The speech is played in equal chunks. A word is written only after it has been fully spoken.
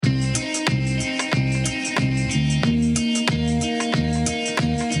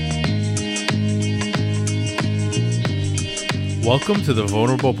Welcome to the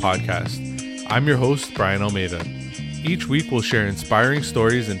Vulnerable Podcast. I'm your host, Brian Almeida. Each week we'll share inspiring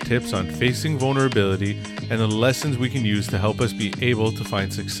stories and tips on facing vulnerability and the lessons we can use to help us be able to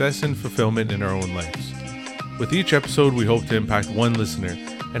find success and fulfillment in our own lives. With each episode, we hope to impact one listener,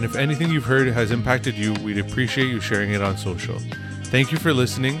 and if anything you've heard has impacted you, we'd appreciate you sharing it on social. Thank you for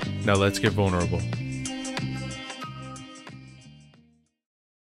listening. Now let's get vulnerable.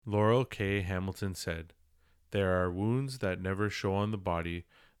 Laurel K. Hamilton said, "There are wounds that never show on the body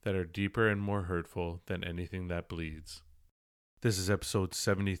that are deeper and more hurtful than anything that bleeds." This is episode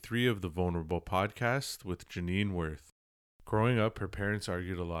 73 of the Vulnerable Podcast with Janine Worth. Growing up, her parents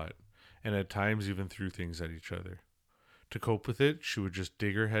argued a lot, and at times even threw things at each other. To cope with it, she would just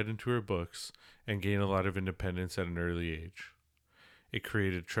dig her head into her books and gain a lot of independence at an early age. It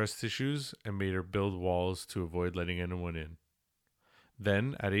created trust issues and made her build walls to avoid letting anyone in.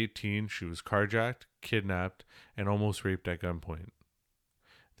 Then, at 18, she was carjacked, kidnapped, and almost raped at gunpoint.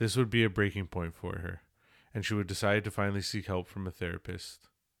 This would be a breaking point for her, and she would decide to finally seek help from a therapist.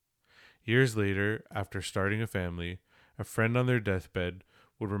 Years later, after starting a family, a friend on their deathbed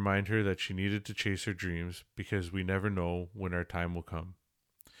would remind her that she needed to chase her dreams because we never know when our time will come.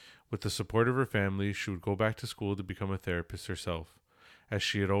 With the support of her family, she would go back to school to become a therapist herself, as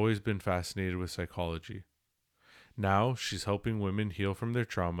she had always been fascinated with psychology. Now, she's helping women heal from their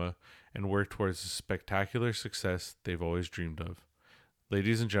trauma and work towards the spectacular success they've always dreamed of.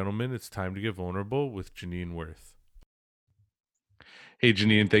 Ladies and gentlemen, it's time to get vulnerable with Janine Worth. Hey,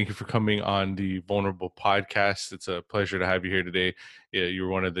 Janine, thank you for coming on the Vulnerable Podcast. It's a pleasure to have you here today. Yeah, you're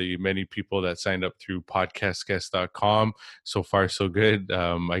one of the many people that signed up through podcastguest.com. So far, so good.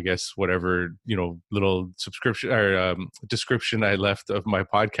 I guess whatever, little subscription or description I left of my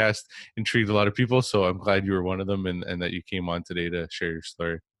podcast intrigued a lot of people. So I'm glad you were one of them and that you came on today to share your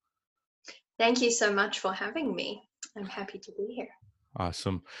story. Thank you so much for having me. I'm happy to be here.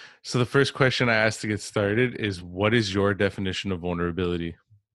 Awesome. So the first question I asked to get started is, what is your definition of vulnerability?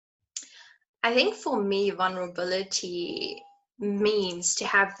 I think for me, vulnerability means to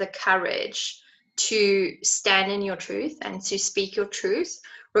have the courage to stand in your truth and to speak your truth,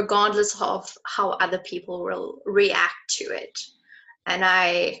 regardless of how other people will react to it. And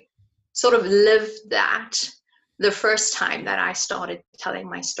I sort of lived that the first time that I started telling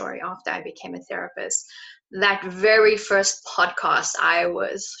my story after I became a therapist. That very first podcast, I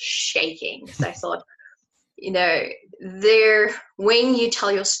was shaking because I thought, when you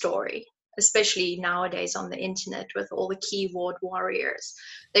tell your story, especially nowadays on the internet with all the keyboard warriors,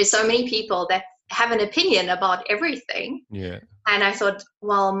 there's so many people that have an opinion about everything. Yeah. And I thought,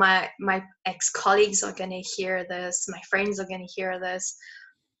 well, my ex-colleagues are going to hear this, my friends are going to hear this.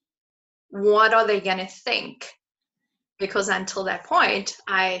 What are they going to think? Because until that point,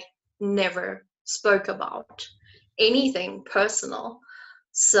 I never spoke about anything personal.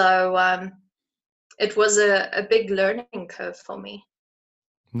 So it was a big learning curve for me.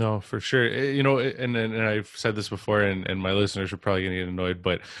 No, for sure. And I've said this before, and my listeners are probably going to get annoyed,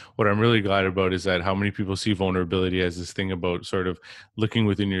 but what I'm really glad about is that how many people see vulnerability as this thing about sort of looking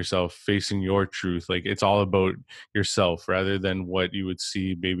within yourself, facing your truth. Like it's all about yourself rather than what you would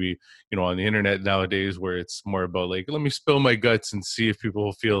see maybe, on the internet nowadays, where it's more about like, let me spill my guts and see if people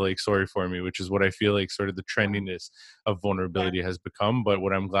will feel like sorry for me, which is what I feel like sort of the trendiness of vulnerability has become. But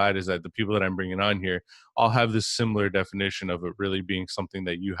what I'm glad is that the people that I'm bringing on here all have this similar definition of it really being something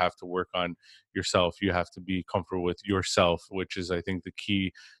that you have to work on yourself. You have to be comfortable with yourself, which is, I think, the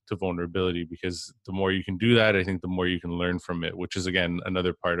key to vulnerability, because the more you can do that, I think the more you can learn from it, which is, again,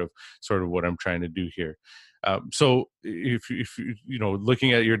 another part of sort of what I'm trying to do here. So if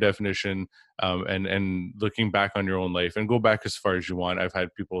looking at your definition and looking back on your own life, and go back as far as you want. I've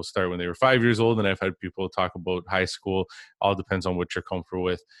had people start when they were 5 years old, and I've had people talk about high school. All depends on what you're comfortable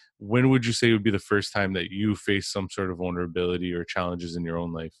with. When would you say would be the first time that you faced some sort of vulnerability or challenges in your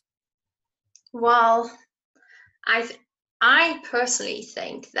own life? Well, I personally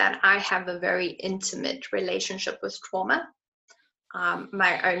think that I have a very intimate relationship with trauma.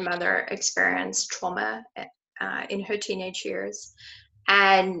 My own mother experienced trauma in her teenage years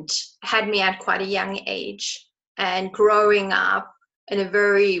and had me at quite a young age. And growing up in a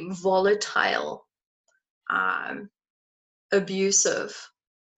very volatile, abusive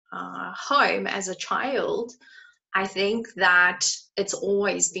home as a child, I think that it's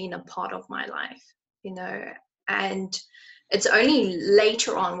always been a part of my life, and it's only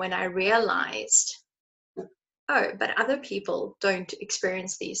later on when I realized, oh, but other people don't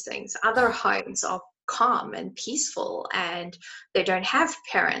experience these things. Other homes are calm and peaceful, and they don't have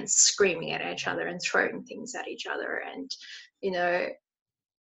parents screaming at each other and throwing things at each other. And,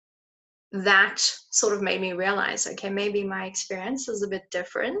 that sort of made me realize, okay, maybe my experience is a bit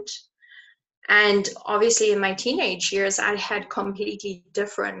different. And obviously, in my teenage years, I had completely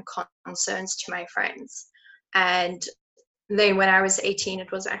different concerns to my friends. And then when I was 18,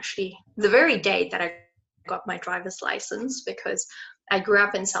 it was actually the very day that I got my driver's license, because I grew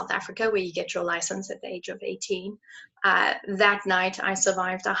up in South Africa where you get your license at the age of 18. That night, I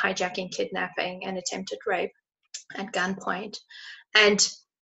survived a hijacking, kidnapping, and attempted rape at gunpoint. And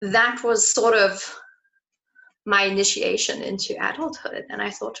that was sort of my initiation into adulthood. And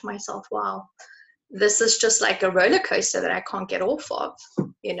I thought to myself, wow, this is just like a roller coaster that I can't get off of,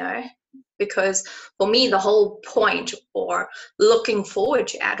 you know? Because for me, the whole point or looking forward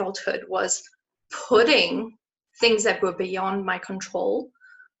to adulthood was putting things that were beyond my control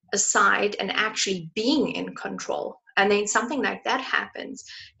aside and actually being in control. And then something like that happens,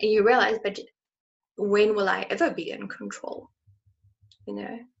 and you realize, but when will I ever be in control? You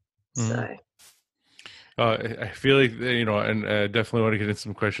know? Mhm. So. I feel like, and definitely want to get into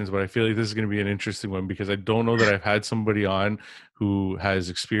some questions, but I feel like this is going to be an interesting one because I don't know that I've had somebody on who has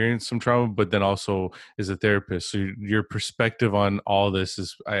experienced some trauma, but then also is a therapist. So your perspective on all this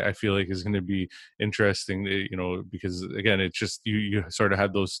is, I feel like, is going to be interesting, because again, it's just, you sort of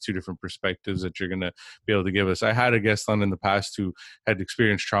have those two different perspectives that you're going to be able to give us. I had a guest on in the past who had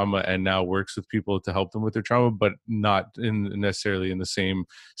experienced trauma and now works with people to help them with their trauma, but not necessarily in the same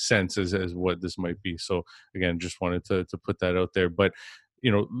sense as what this might be. So again, just wanted to put that out there. But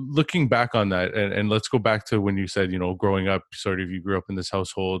looking back on that, and let's go back to when you said, growing up, sort of, you grew up in this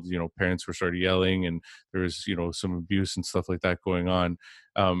household, parents were sort of yelling and there was, some abuse and stuff like that going on.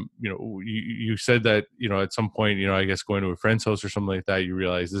 You said that, at some point, I guess going to a friend's house or something like that, you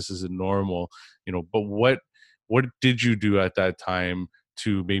realize this isn't normal, but what did you do at that time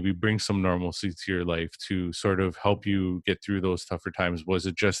to maybe bring some normalcy to your life to sort of help you get through those tougher times? Was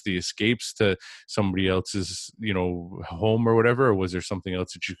it just the escapes to somebody else's, home or whatever, or was there something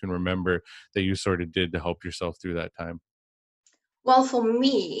else that you can remember that you sort of did to help yourself through that time? Well, for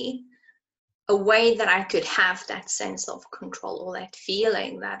me, a way that I could have that sense of control or that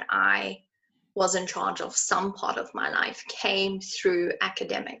feeling that I was in charge of some part of my life came through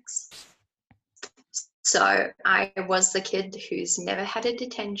academics. So I was the kid who's never had a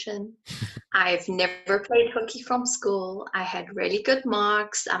detention. I've never played hooky from school. I had really good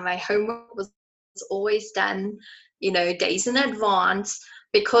marks, and my homework was always done, days in advance,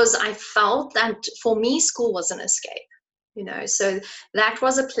 because I felt that for me, school was an escape, So that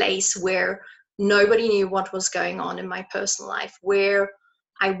was a place where nobody knew what was going on in my personal life, where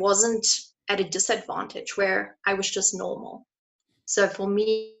I wasn't at a disadvantage, where I was just normal. So for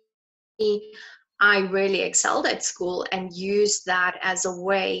me, I really excelled at school and used that as a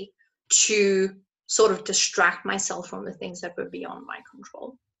way to sort of distract myself from the things that were beyond my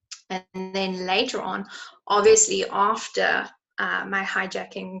control. And then later on, obviously after my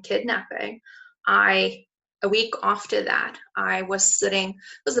hijacking and kidnapping, a week after that, I was sitting,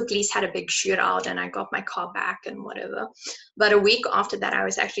 because the police had a big shootout and I got my car back and whatever. But a week after that, I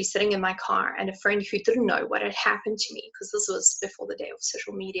was actually sitting in my car, and a friend who didn't know what had happened to me, because this was before the day of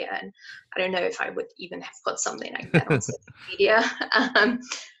social media, and I don't know if I would even have put something like that on social media. Um,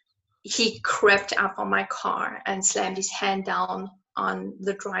 he crept up on my car and slammed his hand down on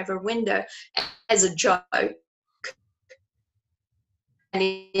the driver window as a joke. And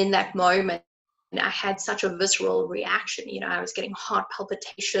in that moment, I had such a visceral reaction. I was getting heart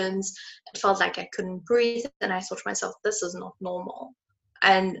palpitations. It felt like I couldn't breathe. And I thought to myself, this is not normal.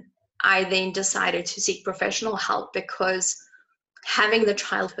 And I then decided to seek professional help, because having the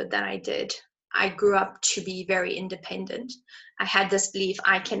childhood that I did, I grew up to be very independent. I had this belief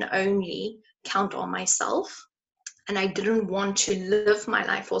I can only count on myself. And I didn't want to live my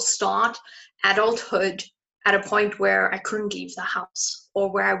life or start adulthood at a point where I couldn't leave the house,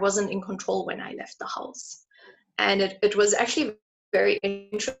 or where I wasn't in control when I left the house. And it was actually very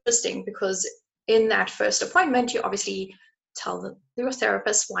interesting, because in that first appointment, you obviously tell your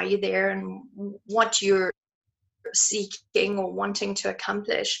therapist why you're there and what you're seeking or wanting to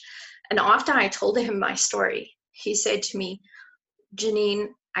accomplish. And after I told him my story, he said to me, Janine,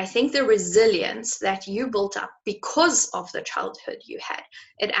 I think the resilience that you built up because of the childhood you had,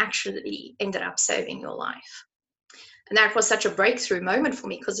 it actually ended up saving your life. And that was such a breakthrough moment for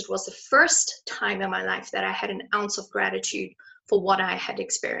me, because it was the first time in my life that I had an ounce of gratitude for what I had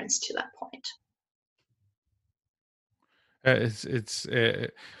experienced to that point. It's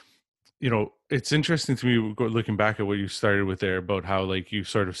It's interesting to me looking back at what you started with there about how like you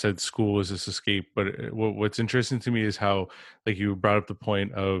sort of said school was this escape, but what's interesting to me is how like you brought up the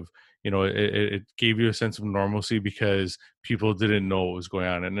point of it gave you a sense of normalcy because people didn't know what was going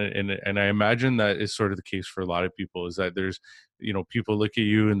on, and I imagine that is sort of the case for a lot of people, is that there's people look at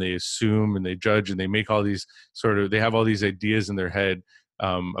you and they assume and they judge and they make all these they have all these ideas in their head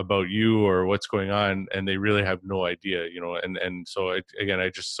about you or what's going on, and they really have no idea, and so again, I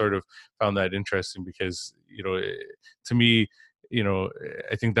just sort of found that interesting because to me,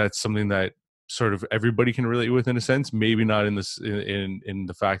 I think that's something that sort of everybody can relate with in a sense, maybe not in this in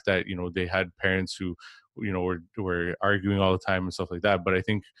the fact that they had parents who were arguing all the time and stuff like that, but I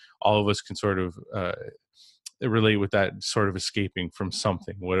think all of us can sort of relate with that sort of escaping from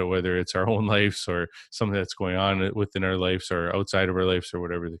something, whether it's our own lives or something that's going on within our lives or outside of our lives or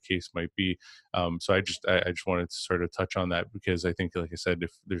whatever the case might be. So I just wanted to sort of touch on that because I think, like I said,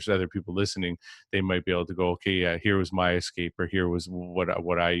 if there's other people listening, they might be able to go, okay, yeah, here was my escape, or here was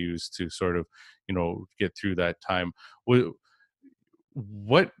what I used to sort of get through that time.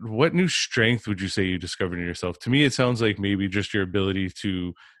 What new strength would you say you discovered in yourself? To me, it sounds like maybe just your ability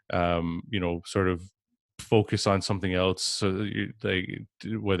to sort of focus on something else, so that like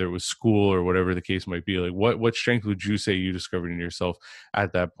whether it was school or whatever the case might be. Like what strength would you say you discovered in yourself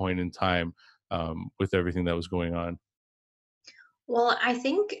at that point in time, with everything that was going on? Well, I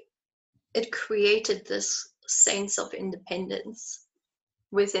think it created this sense of independence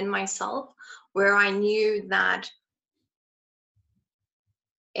within myself where I knew that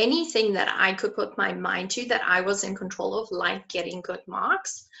anything that I could put my mind to that I was in control of, like getting good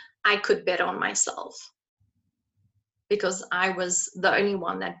marks, I could bet on myself because I was the only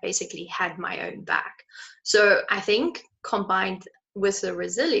one that basically had my own back. So I think combined with the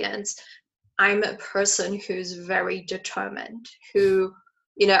resilience, I'm a person who's very determined, who,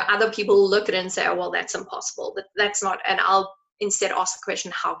 other people look at it and say, oh, well, that's impossible. But that's not, and I'll instead ask the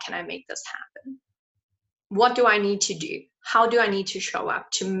question, how can I make this happen? What do I need to do? How do I need to show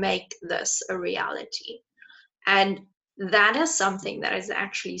up to make this a reality? And that is something that has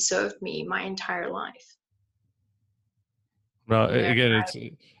actually served me my entire life. No, You know, again, it's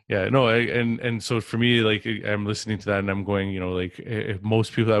yeah, no, and so for me, like I'm listening to that and I'm going, like if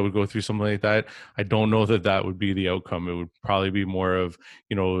most people that would go through something like that, I don't know that that would be the outcome. It would probably be more of,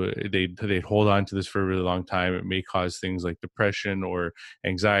 they'd hold on to this for a really long time. It may cause things like depression or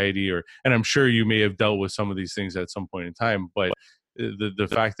anxiety, and I'm sure you may have dealt with some of these things at some point in time, but the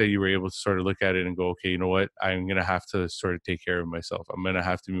fact that you were able to sort of look at it and go, okay, you know what, I'm going to have to sort of take care of myself. I'm going to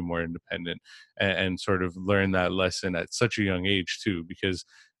have to be more independent, and sort of learn that lesson at such a young age too, because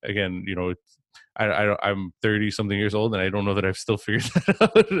again, I'm 30 something years old and I don't know that I've still figured that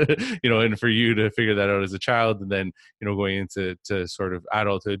out, and for you to figure that out as a child and then, going into sort of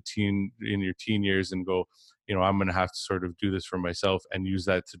adulthood, in your teen years, and go, I'm going to have to sort of do this for myself, and use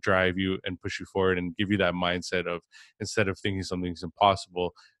that to drive you and push you forward and give you that mindset of, instead of thinking something's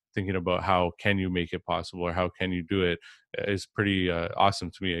impossible, thinking about how can you make it possible or how can you do it, is pretty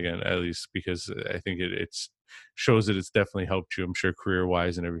awesome to me, again, at least because I think it's shows that it's definitely helped you, I'm sure, career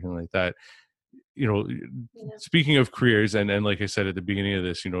wise and everything like that. you know yeah. Speaking of careers, and like I said at the beginning of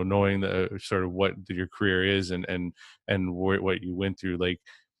this, knowing the sort of what your career is, and what you went through, like,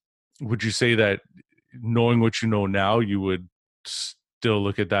 would you say that knowing what you know now, you would still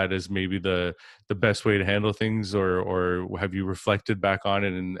look at that as maybe the best way to handle things, or have you reflected back on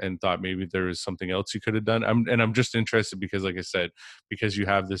it and thought maybe there was something else you could have done? I'm just interested because, like I said, because you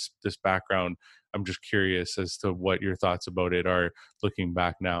have this background, I'm just curious as to what your thoughts about it are looking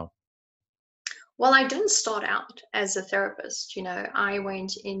back now. Well, I didn't start out as a therapist. I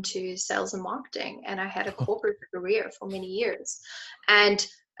went into sales and marketing and I had a corporate career for many years. And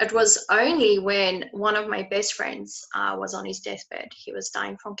it was only when one of my best friends was on his deathbed, he was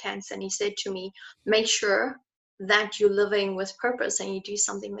dying from cancer, and he said to me, make sure that you're living with purpose and you do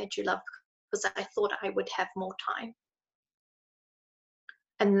something that you love, because I thought I would have more time.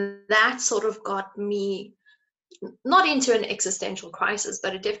 And that sort of got me not into an existential crisis,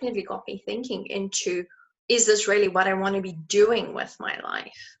 but it definitely got me thinking into, is this really what I want to be doing with my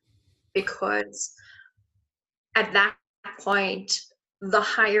life? Because at that point, the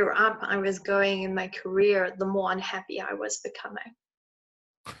higher up I was going in my career, the more unhappy I was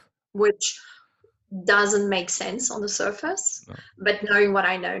becoming, which doesn't make sense on the surface. No. But knowing what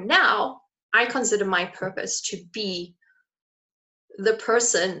I know now, I consider my purpose to be the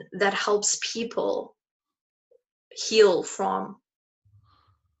person that helps people heal from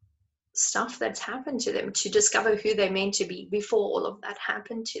stuff that's happened to them, to discover who they're meant to be before all of that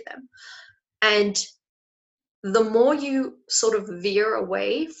happened to them. And the more you sort of veer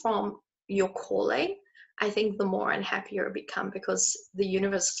away from your calling, I think the more unhappy you become, because the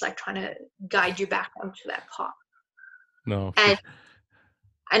universe is like trying to guide you back onto that path. No, for And sure.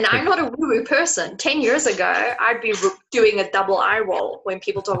 and But I'm not a woo-woo person. 10 years ago, I'd be doing a double eye roll when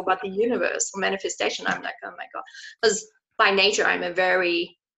people talk about the universe or manifestation. I'm like, oh my God. Because by nature, I'm a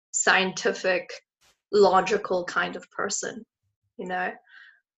very scientific, logical kind of person, you know?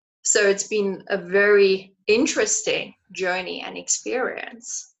 So it's been a very interesting journey and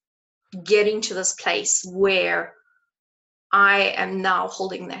experience getting to this place where I am now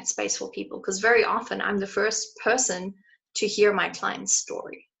holding that space for people. Because very often I'm the first person to hear my client's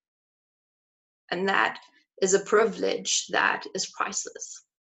story. And that is a privilege that is priceless.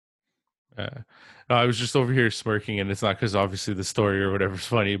 Uh, no, I was just over here smirking, and it's not because obviously the story or whatever's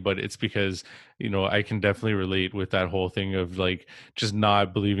funny, but it's because, I can definitely relate with that whole thing of like just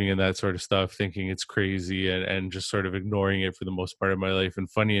not believing in that sort of stuff, thinking it's crazy, and just sort of ignoring it for the most part of my life. And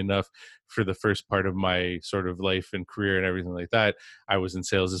funny enough, for the first part of my sort of life and career and everything like that, I was in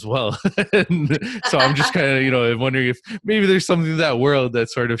sales as well. And so I'm just kind of, wondering if maybe there's something in that world that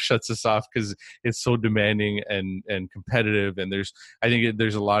sort of shuts us off because it's so demanding and competitive. And I think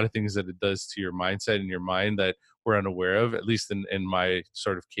there's a lot of things that it does to your mindset and your mind that we're unaware of, at least in my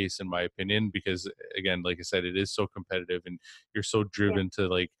sort of case, in my opinion, because again, like I said, it is so competitive and you're so Yeah. driven to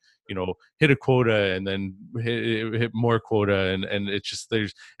like, hit a quota and then hit more quota. And it's just,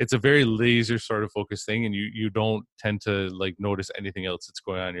 it's a very laser sort of focused thing. And you don't tend to like notice anything else that's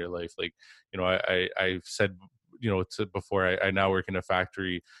going on in your life. Like, I've said, before I now work in a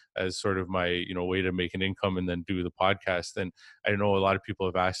factory as sort of my, way to make an income and then do the podcast. And I know a lot of people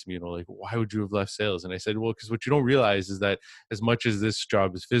have asked me, like, why would you have left sales? And I said, well, because what you don't realize is that as much as this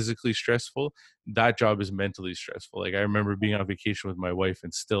job is physically stressful, that job is mentally stressful. Like I remember being on vacation with my wife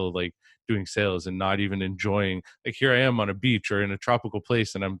and still like doing sales and not even enjoying, like here I am on a beach or in a tropical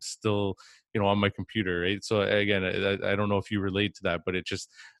place and I'm still, on my computer. Right. So again, I don't know if you relate to that, but it just,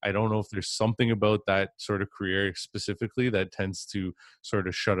 I don't know if there's something about that sort of career specifically that tends to sort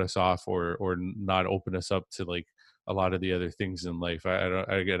of shut us off or not open us up to like a lot of the other things in life. I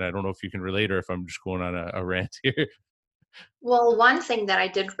don't know if you can relate or if I'm just going on a rant here. Well, one thing that I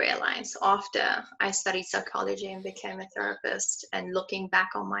did realize after I studied psychology and became a therapist and looking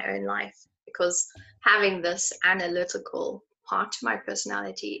back on my own life, because having this analytical part to my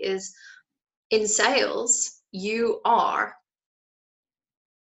personality is in sales, you are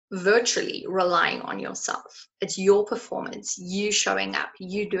virtually relying on yourself. It's your performance, you showing up,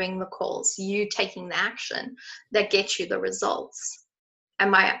 you doing the calls, you taking the action that gets you the results.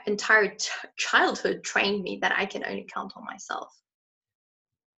 And my entire childhood trained me that I can only count on myself.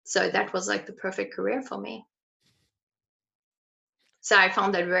 So that was like the perfect career for me. So I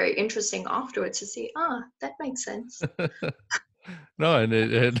found that very interesting afterwards to see, that makes sense. No,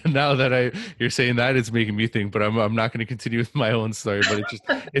 and now that you're saying that, it's making me think. But I'm not going to continue with my own story. But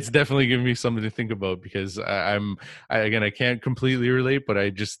it's definitely giving me something to think about because again I can't completely relate, but I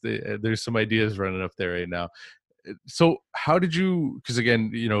just there's some ideas running up there right now. So how did you, because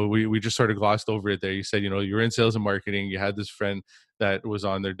again, we just sort of glossed over it there. You said, you were in sales and marketing, you had this friend that was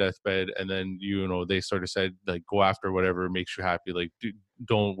on their deathbed, and then, they sort of said, like, go after whatever makes you happy. Like,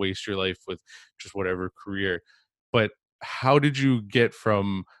 don't waste your life with just whatever career. But how did you get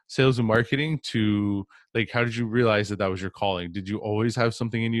from sales and marketing to like, how did you realize that was your calling? Did you always have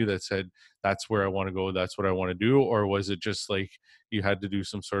something in you that said, that's where I want to go, that's what I want to do? Or was it just like you had to do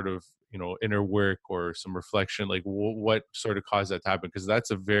some sort of inner work or some reflection? Like what sort of caused that to happen? Because that's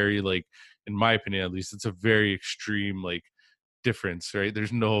a very, like, in my opinion at least, it's a very extreme like difference, right?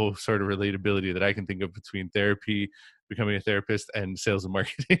 There's no sort of relatability that I can think of between therapy, becoming a therapist, and sales and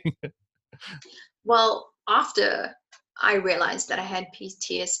marketing. Well, after I realized that I had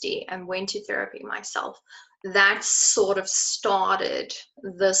PTSD and went to therapy myself, that sort of started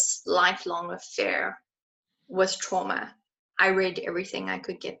this lifelong affair with trauma. I read everything I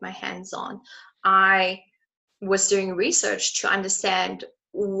could get my hands on. I was doing research to understand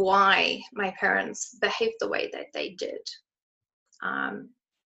why my parents behaved the way that they did.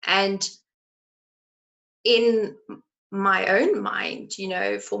 And in my own mind,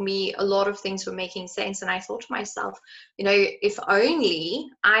 for me, a lot of things were making sense. And I thought to myself, if only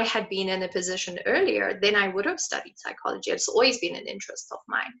I had been in a position earlier, then I would have studied psychology. It's always been an interest of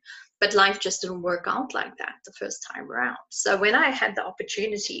mine. But life just didn't work out like that the first time around. So when I had the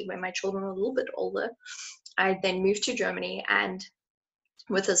opportunity, when my children were a little bit older, I then moved to Germany. And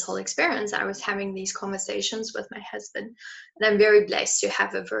with this whole experience, I was having these conversations with my husband, and I'm very blessed to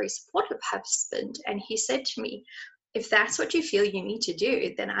have a very supportive husband. And he said to me, if that's what you feel you need to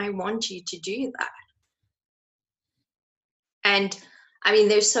do, then I want you to do that. And I mean,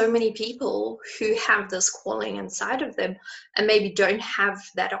 there's so many people who have this calling inside of them and maybe don't have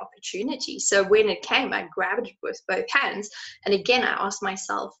that opportunity. So when it came, I grabbed it with both hands. And again, I asked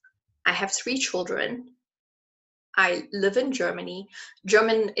myself, I have 3 children. I live in Germany.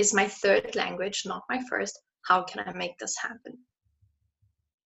 German is my third language, not my first. How can I make this happen?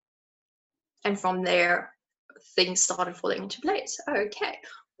 And from there, things started falling into place. Okay,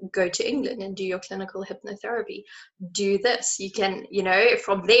 go to England and do your clinical hypnotherapy. Do this. You can,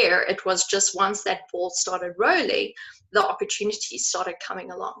 from there, it was just once that ball started rolling, the opportunities started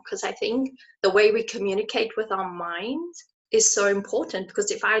coming along. Because I think the way we communicate with our mind is so important.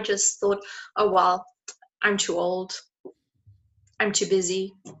 Because if I just thought, oh, well, I'm too old, I'm too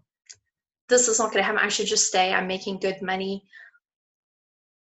busy, this is not going to happen, I should just stay, I'm making good money,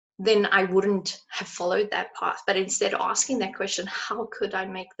 then I wouldn't have followed that path. But instead asking that question, how could I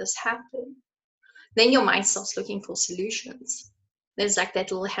make this happen? Then your mind starts looking for solutions. There's like that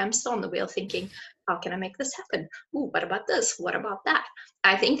little hamster on the wheel thinking, how can I make this happen? Ooh, what about this? What about that?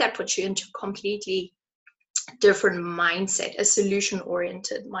 I think that puts you into a completely different mindset, a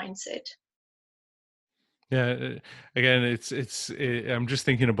solution-oriented mindset. Yeah, again, I'm just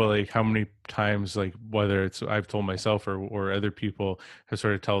thinking about like how many times, like whether it's I've told myself or other people have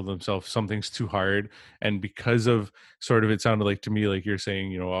sort of told themselves something's too hard, and because of sort of, it sounded like to me like you're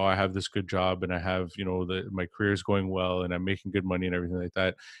saying, oh, I have this good job and I have, my career is going well and I'm making good money and everything like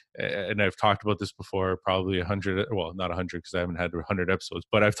that. And I've talked about this before, probably 100, well, not 100 because I haven't had 100 episodes,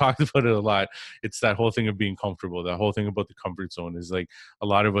 but I've talked about it a lot. It's that whole thing of being comfortable. That whole thing about the comfort zone is like, a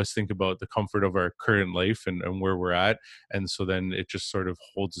lot of us think about the comfort of our current life and where we're at, and so then it just sort of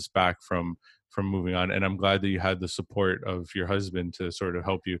holds us back from moving on. And I'm glad that you had the support of your husband to sort of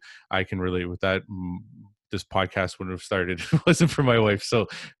help you. I can relate with that. This podcast wouldn't have started if it wasn't for my wife. So,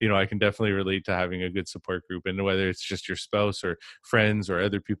 I can definitely relate to having a good support group, and whether it's just your spouse or friends or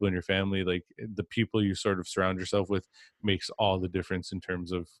other people in your family, like the people you sort of surround yourself with makes all the difference in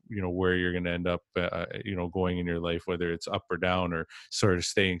terms of, where you're going to end up, going in your life, whether it's up or down or sort of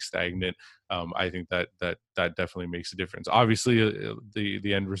staying stagnant. I think that definitely makes a difference. Obviously,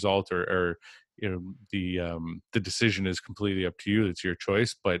 the end result or the decision is completely up to you. It's your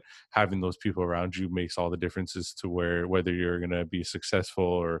choice, but having those people around you makes all the differences to whether you're going to be successful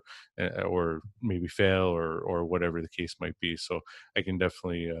or maybe fail or whatever the case might be. So I can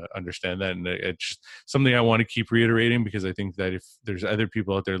definitely understand that, and it's just something I want to keep reiterating, because I think that if there's other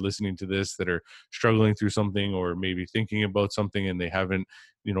people out there listening to this that are struggling through something or maybe thinking about something and they haven't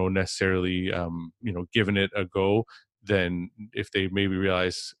necessarily given it a go, then if they maybe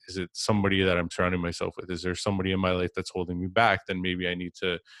realize, is it somebody that I'm surrounding myself with? Is there somebody in my life that's holding me back? Then maybe I need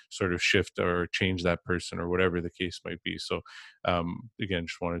to sort of shift or change that person or whatever the case might be. So again,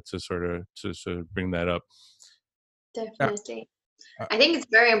 just wanted to sort of bring that up. Definitely. Uh, I think it's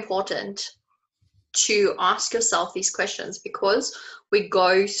very important to ask yourself these questions, because we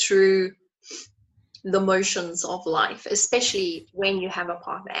go through the motions of life, especially when you have a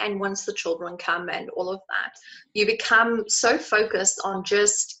partner and once the children come and all of that, you become so focused on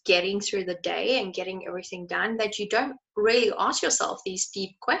just getting through the day and getting everything done that you don't really ask yourself these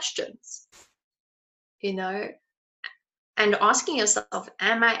deep questions, and asking yourself,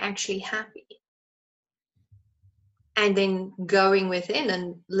 am I actually happy? And then going within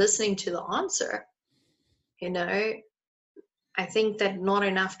and listening to the answer. I think that not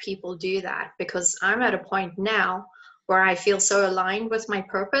enough people do that, because I'm at a point now where I feel so aligned with my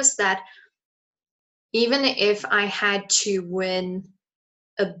purpose that even if I had to win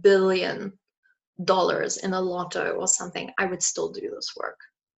 $1 billion in a lotto or something, I would still do this work.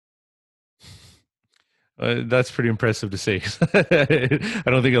 That's pretty impressive to say. I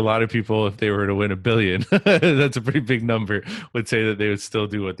don't think a lot of people, if they were to win 1 billion, that's a pretty big number, would say that they would still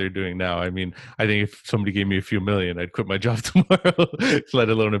do what they're doing now. I mean, I think if somebody gave me a few million, I'd quit my job tomorrow, let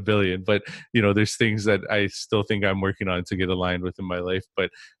alone 1 billion. But, there's things that I still think I'm working on to get aligned with in my life. But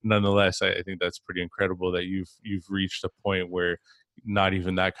nonetheless, I think that's pretty incredible that you've reached a point where not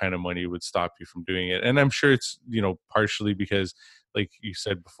even that kind of money would stop you from doing it. And I'm sure it's, partially because, like you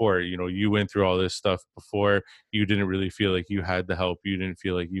said before, you went through all this stuff before. You didn't really feel like you had the help. You didn't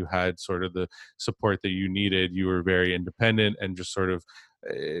feel like you had sort of the support that you needed. You were very independent and just sort of,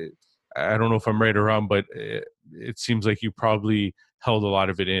 I don't know if I'm right or wrong, but it seems like you probably held a lot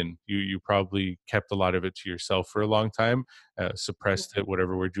of it in. You probably kept a lot of it to yourself for a long time, suppressed it,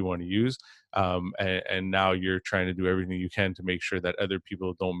 whatever word you want to use. And now you're trying to do everything you can to make sure that other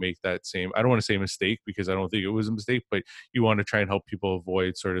people don't make that same, I don't want to say mistake, because I don't think it was a mistake, but you want to try and help people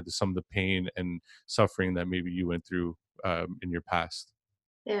avoid sort of some of the pain and suffering that maybe you went through in your past.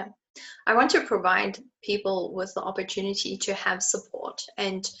 Yeah. I want to provide people with the opportunity to have support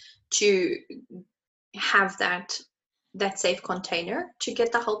and to have that safe container to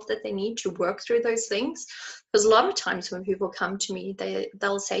get the help that they need to work through those things. Because a lot of times when people come to me,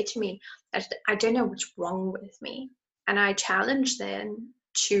 they'll say to me, I don't know what's wrong with me. And I challenge them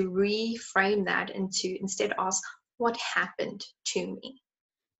to reframe that and to instead ask, what happened to me?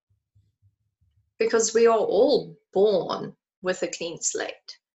 Because we are all born with a clean slate.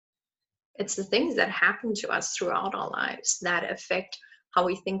 It's the things that happen to us throughout our lives that affect how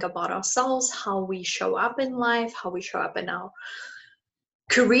we think about ourselves, how we show up in life, how we show up in our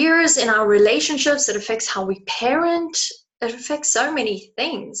careers, in our relationships. It affects how we parent. It affects so many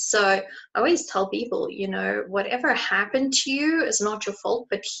things. So I always tell people, whatever happened to you is not your fault,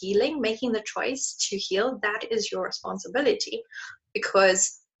 but healing, making the choice to heal, that is your responsibility.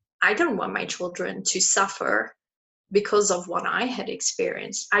 Because I don't want my children to suffer because of what I had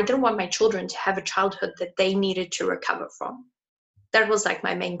experienced. I didn't want my children to have a childhood that they needed to recover from. That was like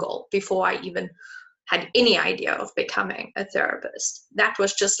my main goal before I even had any idea of becoming a therapist. That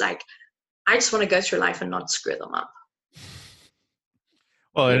was just like, I just want to go through life and not screw them up.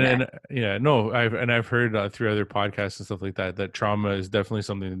 Well, and yeah, no, I've heard through other podcasts and stuff like that trauma is definitely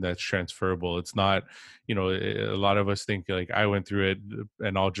something that's transferable. It's not, a lot of us think like I went through it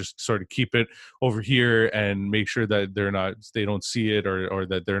and I'll just sort of keep it over here and make sure that they don't see it or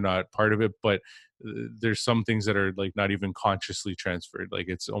that they're not part of it. But there's some things that are like not even consciously transferred. Like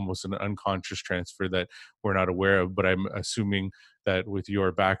it's almost an unconscious transfer that we're not aware of. But I'm assuming that with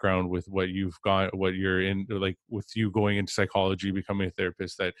your background, with what you're in, like with you going into psychology, becoming a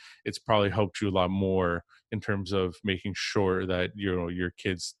therapist, that it's probably helped you a lot more in terms of making sure that your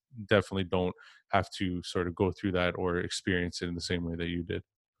kids definitely don't have to sort of go through that or experience it in the same way that you did.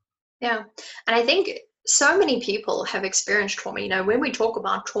 Yeah. And I think so many people have experienced trauma. When we talk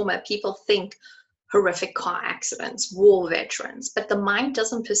about trauma, people think horrific car accidents, war veterans, but the mind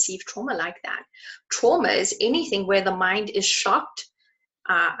doesn't perceive trauma like that. Trauma is anything where the mind is shocked,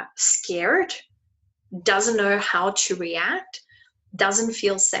 scared, doesn't know how to react, doesn't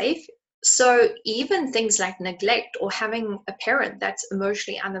feel safe. So even things like neglect or having a parent that's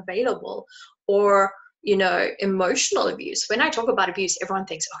emotionally unavailable or emotional abuse. When I talk about abuse, everyone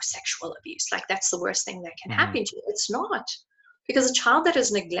thinks, oh, sexual abuse, like that's the worst thing that can happen to you. It's not, because a child that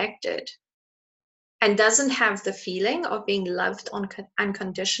is neglected and doesn't have the feeling of being loved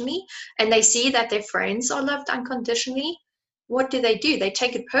unconditionally, and they see that their friends are loved unconditionally, what do? They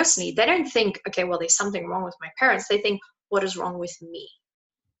take it personally. They don't think, okay, well, there's something wrong with my parents. They think, what is wrong with me?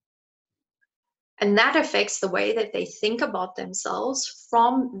 And that affects the way that they think about themselves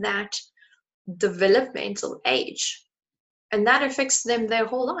from that developmental age. And that affects them their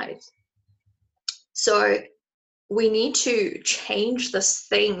whole lives. So we need to change this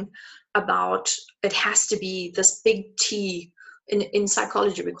thing about it has to be this big T. In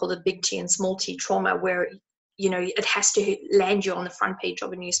psychology, we call it big T and small T trauma, where it has to land you on the front page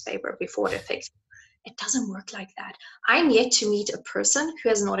of a newspaper before it affects you. It doesn't work like that. I'm yet to meet a person who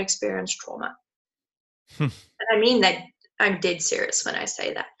has not experienced trauma. And I mean that I'm dead serious when I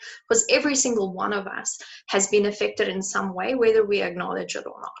say that, because every single one of us has been affected in some way, whether we acknowledge it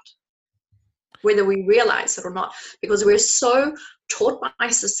or not, whether we realize it or not, because we're so taught by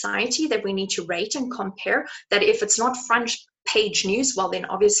society that we need to rate and compare, that if it's not front page news, well, then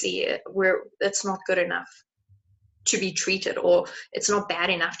obviously it's not good enough to be treated, or it's not bad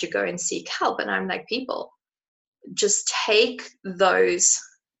enough to go and seek help. And I'm like, people, just take those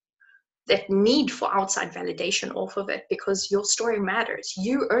that need for outside validation off of it, because your story matters.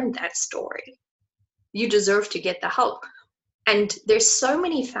 You earned that story. You deserve to get the help. And there's so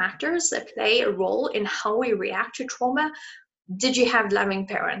many factors that play a role in how we react to trauma. Did you have loving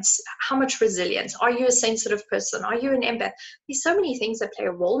parents? How much resilience? Are you a sensitive person? Are you an empath? There's so many things that play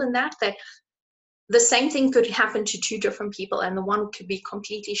a role in that the same thing could happen to two different people, and the one could be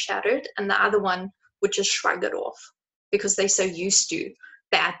completely shattered and the other one would just shrug it off because they're so used to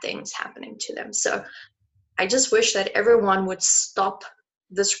bad things happening to them. So I just wish that everyone would stop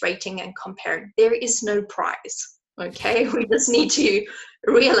this rating and comparing. There is no prize. Okay, we just need to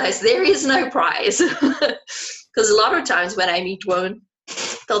realize there is no prize. Because a lot of times when I meet women,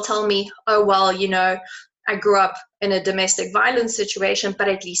 they'll tell me, oh, well, I grew up in a domestic violence situation, but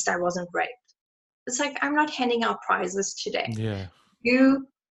at least I wasn't raped. It's like, I'm not handing out prizes today. Yeah. You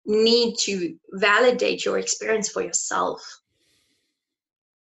need to validate your experience for yourself,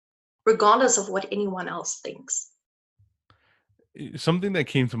 regardless of what anyone else thinks. something that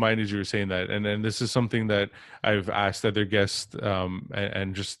came to mind as you were saying that, and this is something that I've asked other guests,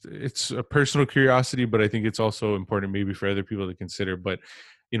 and just it's a personal curiosity, but I think it's also important maybe for other people to consider. But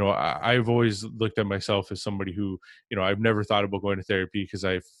I've always looked at myself as somebody who, I've never thought about going to therapy because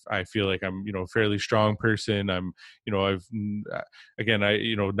I feel like I'm, a fairly strong person. I'm, again,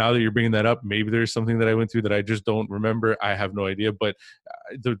 now that you're bringing that up, maybe there's something that I went through that I just don't remember. I have no idea. But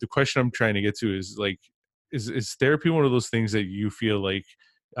the question I'm trying to get to is like, is therapy one of those things that you feel like,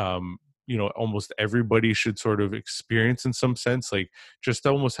 um, almost everybody should sort of experience in some sense, like just to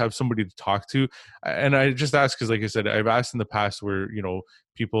almost have somebody to talk to? And I just ask because, like I said, I've asked in the past where,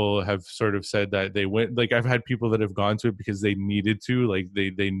 people have sort of said that they went, like I've had people that have gone to it because they needed to, like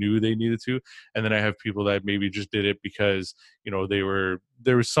they knew they needed to. And then I have people that maybe just did it because,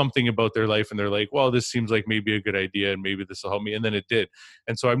 there was something about their life and they're like, well, this seems like maybe a good idea and maybe this will help me. And then it did.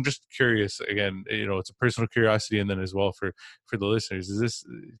 And so I'm just curious, again, it's a personal curiosity. And then as well for the listeners, is this,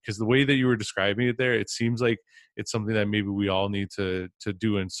 because the way that you were describing it there, it seems like it's something that maybe we all need to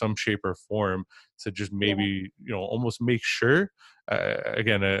do in some shape or form to just Yeah. maybe, almost make sure.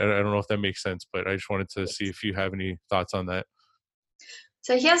 Again, I don't know if that makes sense, but I just wanted to see if you have any thoughts on that.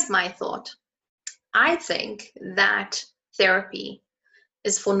 So here's my thought. I think that therapy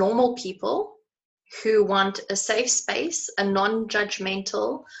is for normal people who want a safe space, a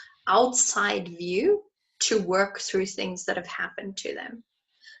non-judgmental outside view to work through things that have happened to them.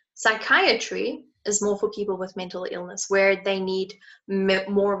 Psychiatry is more for people with mental illness where they need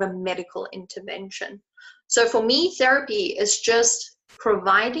more of a medical intervention. So for me, therapy is just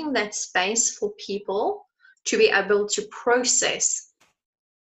providing that space for people to be able to process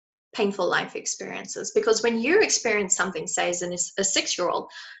painful life experiences. Because when you experience something, say as a 6-year-old,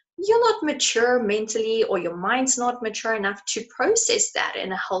 you're not mature mentally, or your mind's not mature enough to process that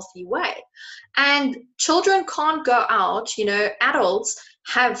in a healthy way. And children can't go out, adults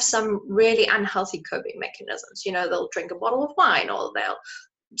have some really unhealthy coping mechanisms. They'll drink a bottle of wine, or they'll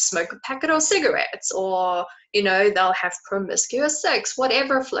smoke a packet of cigarettes, or, they'll have promiscuous sex,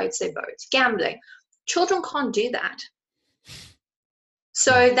 whatever floats their boat, gambling. Children can't do that.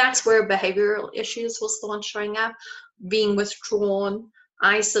 So that's where behavioral issues will start showing up, being withdrawn,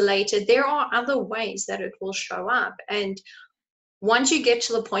 isolated. There are other ways that it will show up. And once you get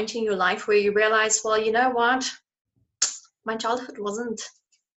to the point in your life where you realize, well, you know what? My childhood wasn't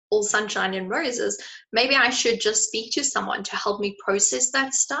all sunshine and roses. Maybe I should just speak to someone to help me process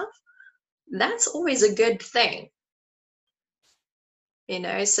that stuff. That's always a good thing.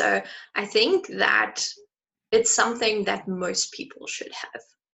 So I think that it's something that most people should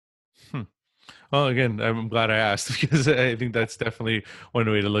have. Well, again, I'm glad I asked because I think that's definitely one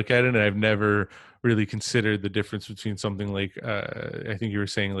way to look at it. And I've never really considered the difference between something like, I think you were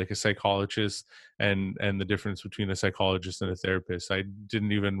saying like a psychologist and the difference between a psychologist and a therapist. I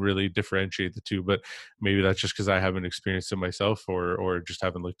didn't even really differentiate the two, but maybe that's just because I haven't experienced it myself or just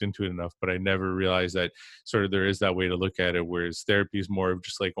haven't looked into it enough. But I never realized that sort of there is that way to look at it, whereas therapy is more of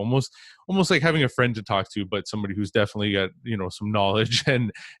just like almost like having a friend to talk to, but somebody who's definitely got, some knowledge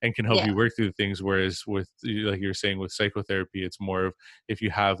and can help you work through things. Whereas with, like you're saying, with psychotherapy, it's more of if you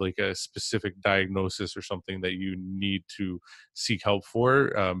have like a specific diagnosis or something that you need to seek help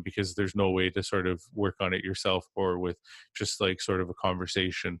for, because there's no way to sort of work on it yourself or with just like sort of a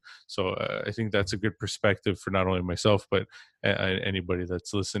conversation. So I think that's a good perspective for not only myself, but anybody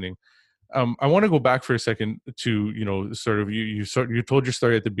that's listening. I want to go back for a second to, sort of you told your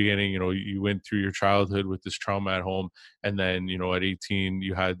story at the beginning. You went through your childhood with this trauma at home, and then at 18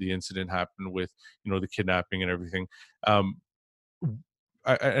 you had the incident happen with the kidnapping and everything.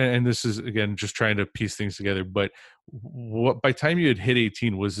 And this is again just trying to piece things together. But what by the time you had hit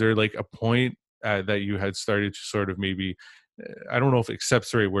 18, was there like a point that you had started to sort of maybe, I don't know if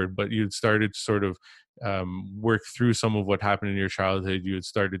accept's the right word, but you had started to sort of work through some of what happened in your childhood? You had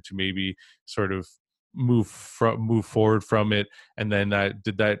started to maybe sort of move forward from it, and then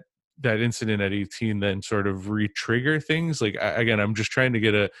that incident at 18 then sort of re-trigger things? Like again, I'm just trying to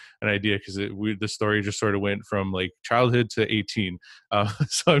get an idea because the story just sort of went from like childhood to 18,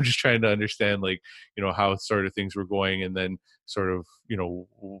 so I'm just trying to understand like how sort of things were going, and then sort of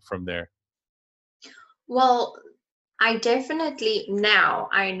from there. Well, I definitely now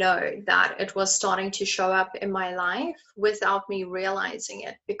I know that it was starting to show up in my life without me realizing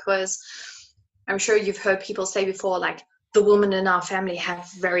it, because I'm sure you've heard people say before, like, the women in our family have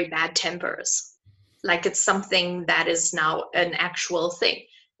very bad tempers. Like it's something that is now an actual thing.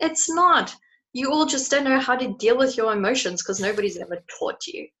 It's not. You all just don't know how to deal with your emotions because nobody's ever taught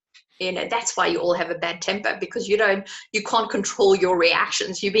you. That's why you all have a bad temper, because you can't control your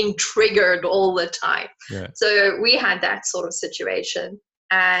reactions. You're being triggered all the time. Yeah. So we had that sort of situation.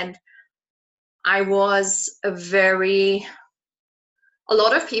 And I was a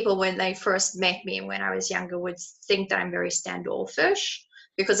lot of people, when they first met me when I was younger, would think that I'm very standoffish,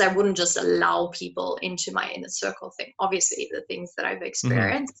 because I wouldn't just allow people into my inner circle thing. Obviously, the things that I've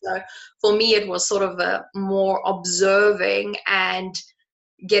experienced. So for me, it was sort of a more observing and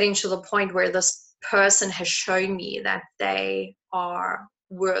getting to the point where this person has shown me that they are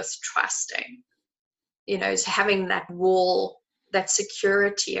worth trusting. So having that wall, that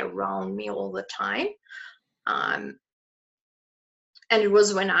security around me all the time. And it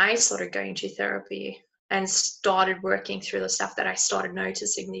was when I started going to therapy and started working through the stuff that I started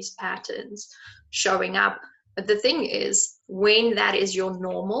noticing these patterns showing up. But the thing is, when that is your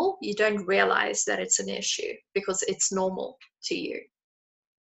normal, you don't realize that it's an issue because it's normal to you.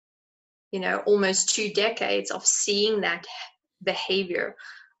 Almost 2 decades of seeing that behavior,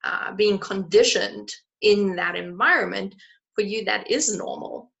 being conditioned in that environment, for you, that is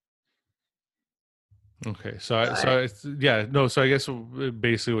normal. Okay. So I guess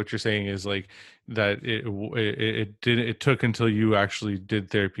basically what you're saying is like that it took until you actually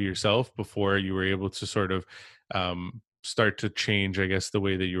did therapy yourself before you were able to sort of start to change, I guess, the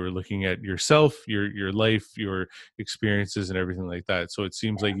way that you were looking at yourself, your life, your experiences and everything like that. So it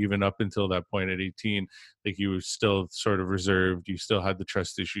seems like even up until that point at 18, like you were still sort of reserved, you still had the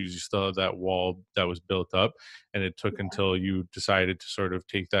trust issues, you still had that wall that was built up, and it took until you decided to sort of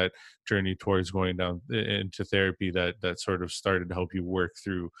take that journey towards going down into therapy that sort of started to help you work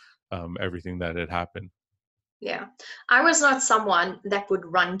through everything that had happened. Yeah, I was not someone that would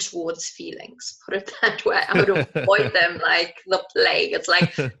run towards feelings, put it that way. I would avoid them like the plague. It's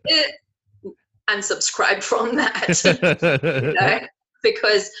like, unsubscribe from that,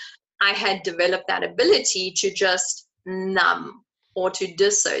 because I had developed that ability to just numb or to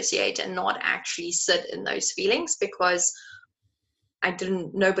dissociate and not actually sit in those feelings, because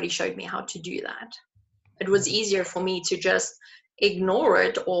nobody showed me how to do that. It was easier for me to just ignore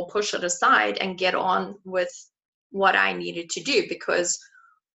it or push it aside and get on with what I needed to do, because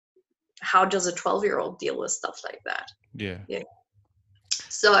how does a 12-year-old deal with stuff like that? Yeah.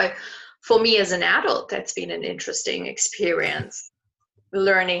 So for me as an adult, that's been an interesting experience,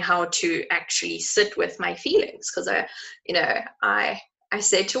 learning how to actually sit with my feelings. Because I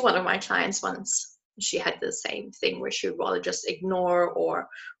said to one of my clients once, she had the same thing where she would rather just ignore or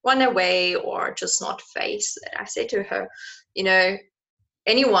run away or just not face it. I said to her,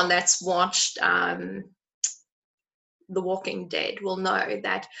 anyone that's watched The Walking Dead will know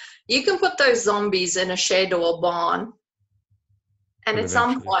that you can put those zombies in a shed or a barn, and at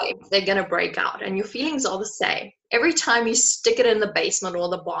some point they're going to break out, and your feelings are the same. Every time you stick it in the basement or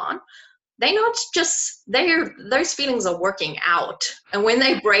the barn, those feelings are working out. And when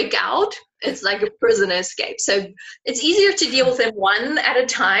they break out, it's like a prison escape. So it's easier to deal with them one at a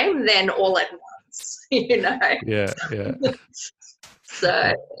time than all at once, Yeah.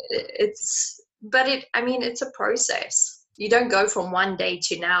 So it's a process. You don't go from one day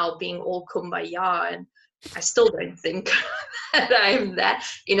to now being all kumbaya, and I still don't think that I'm that.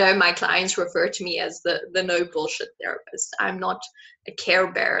 My clients refer to me as the no bullshit therapist. I'm not a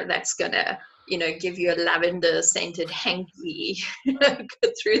care bear that's gonna give you a lavender scented hanky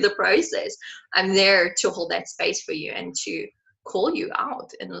through the process. I'm there to hold that space for you and to call you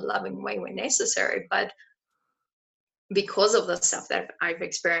out in a loving way when necessary. But because of the stuff that I've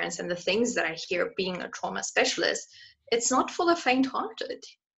experienced and the things that I hear being a trauma specialist, it's not for the faint-hearted.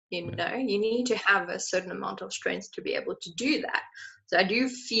 You need to have a certain amount of strength to be able to do that. So I do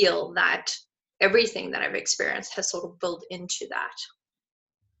feel that everything that I've experienced has sort of built into that.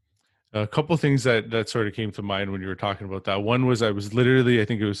 A couple of things that sort of came to mind when you were talking about that. One was I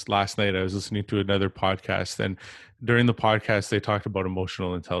think it was last night, I was listening to another podcast, and during the podcast they talked about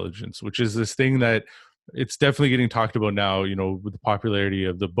emotional intelligence, which is this thing that it's definitely getting talked about now, with the popularity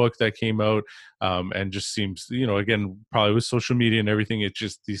of the book that came out, and just seems, again, probably with social media and everything, it's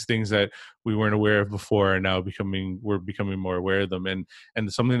just these things that we weren't aware of before are now we're becoming more aware of them. And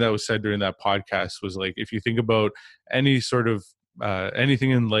something that was said during that podcast was like, if you think about any sort of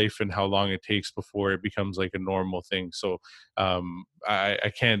anything in life and how long it takes before it becomes like a normal thing. So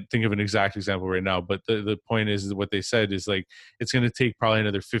I can't think of an exact example right now, but the point is what they said is like, it's going to take probably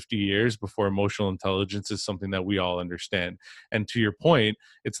another 50 years before emotional intelligence is something that we all understand. And to your point,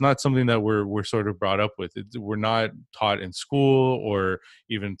 it's not something that we're sort of brought up with. We're not taught in school or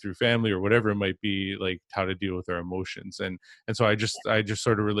even through family or whatever it might be, like how to deal with our emotions. And so I just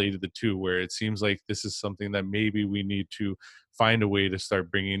sort of related the two, where it seems like this is something that maybe we need to find a way to start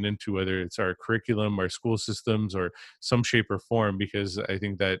bringing into, whether it's our curriculum, our school systems, or some shape or form. Because I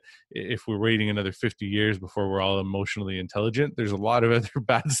think that if we're waiting another 50 years before we're all emotionally intelligent, there's a lot of other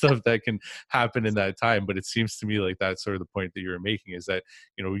bad stuff that can happen in that time. But it seems to me like that's sort of the point that you were making, is that,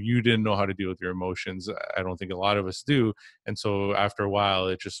 you didn't know how to deal with your emotions. I don't think a lot of us do. And so after a while,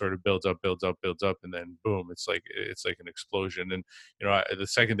 it just sort of builds up, builds up, builds up, and then boom, it's like an explosion. And the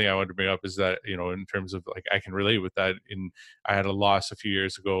second thing I wanted to bring up is that, in terms of, like, I can relate with that. I had a loss a few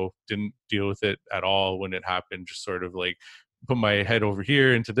years ago, didn't deal with it at all when it happened, just sort of like put my head over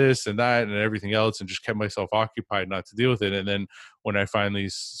here into this and that and everything else, and just kept myself occupied not to deal with it. And then when I finally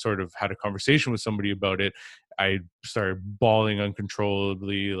sort of had a conversation with somebody about it, I started bawling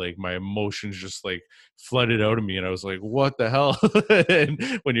uncontrollably. Like, my emotions just like flooded out of me, and I was like, "What the hell?"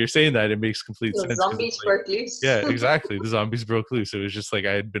 And when you're saying that, it makes complete The sense, because it's zombies like, broke loose. yeah, exactly. The zombies broke loose. It was just like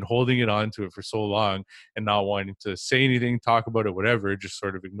I had been holding it on to it for so long and not wanting to say anything, talk about it, whatever, just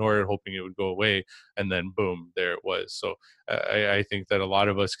sort of ignore it, hoping it would go away. And then boom, there it was. So I think that a lot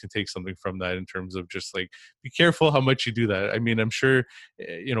of us can take something from that, in terms of just like, be careful how much you do that. I mean, I'm sure,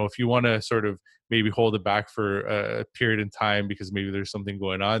 if you want to sort of maybe hold it back for a period in time because maybe there's something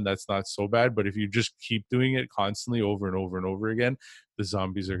going on, that's not so bad. But if you just keep doing it constantly over and over and over again, the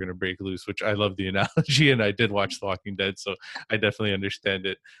zombies are going to break loose. Which, I love the analogy, and I did watch The Walking Dead, so I definitely understand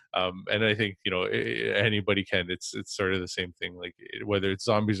it. And I think, anybody can. It's sort of the same thing, like, whether it's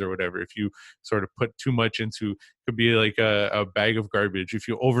zombies or whatever. If you sort of put too much into, could be like a bag of garbage. If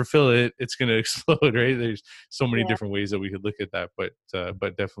you overfill it, it's going to explode, right? There's so many Yeah. different ways that we could look at that, but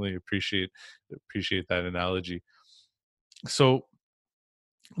definitely appreciate that analogy. So,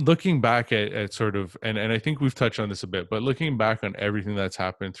 looking back at sort of, and I think we've touched on this a bit, but looking back on everything that's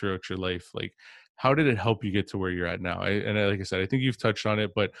happened throughout your life, like, how did it help you get to where you're at now? Like I said, I think you've touched on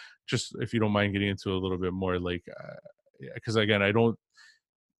it, but just if you don't mind getting into a little bit more, like, because again,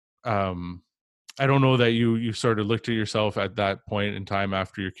 um I don't know that you sort of looked at yourself at that point in time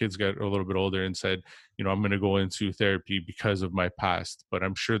after your kids got a little bit older and said, I'm going to go into therapy because of my past, but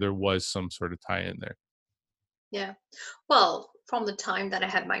I'm sure there was some sort of tie in there. Yeah. Well, from the time that I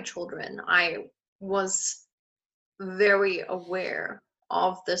had my children, I was very aware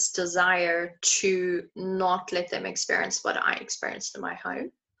of this desire to not let them experience what I experienced in my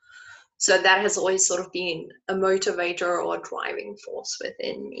home. So that has always sort of been a motivator or a driving force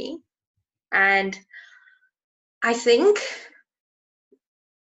within me. And I think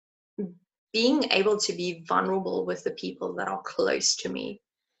being able to be vulnerable with the people that are close to me,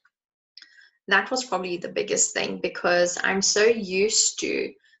 that was probably the biggest thing, because I'm so used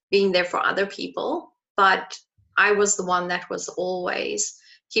to being there for other people, but I was the one that was always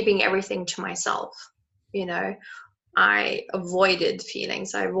keeping everything to myself. You know, I avoided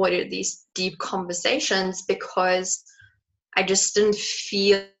feelings, I avoided these deep conversations because I just didn't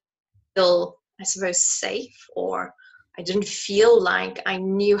feel, I suppose, safe, or I didn't feel like I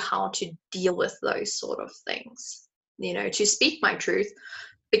knew how to deal with those sort of things, to speak my truth,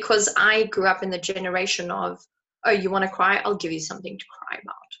 because I grew up in the generation of, oh, you want to cry? I'll give you something to cry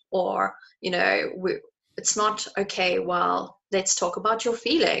about. Or, it's not okay, well, let's talk about your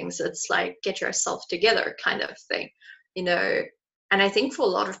feelings. It's like, get yourself together kind of thing, you know. And I think for a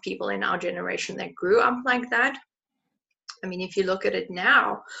lot of people in our generation that grew up like that, I mean, if you look at it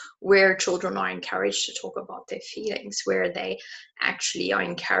now, where children are encouraged to talk about their feelings, where they actually are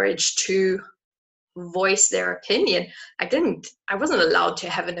encouraged to voice their opinion. I wasn't allowed to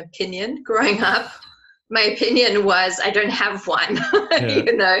have an opinion growing up. My opinion was I don't have one,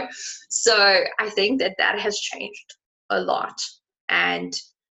 Yeah. So I think that has changed a lot. And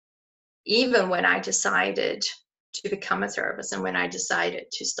even when I decided to become a therapist, and when I decided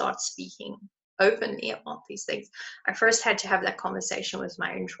to start speaking openly about these things, I first had to have that conversation with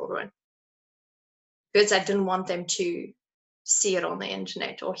my own children, because I didn't want them to see it on the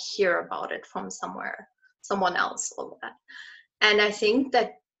internet or hear about it from someone else, all that. And I think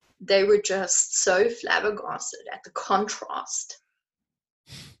that they were just so flabbergasted at the contrast.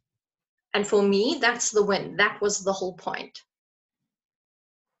 And for me, that's the win. That was the whole point.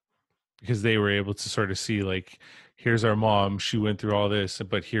 Because they were able to sort of see, like, here's our mom, she went through all this,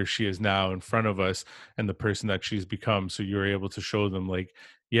 but here she is now in front of us, and the person that she's become. So you're able to show them, like,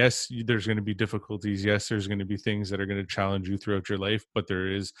 yes, there's going to be difficulties, yes, there's going to be things that are going to challenge you throughout your life, but there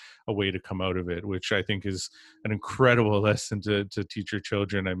is a way to come out of it, which I think is an incredible lesson to teach your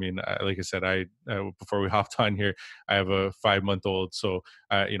children. I mean, like I said, before we hopped on here, I have a 5-month old, so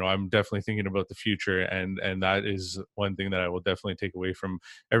I'm definitely thinking about the future, and that is one thing that I will definitely take away from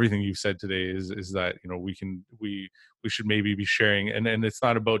everything you've said today, is that we we should maybe be sharing. And it's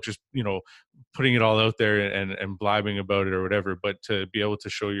not about just, putting it all out there and blabbing about it or whatever, but to be able to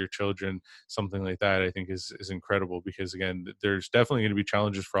show your children something like that, I think is incredible, because again, there's definitely going to be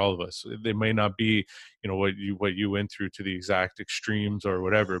challenges for all of us. They may not be, what you went through to the exact extremes or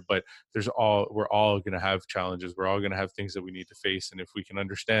whatever, but we're all going to have challenges. We're all going to have things that we need to face. And if we can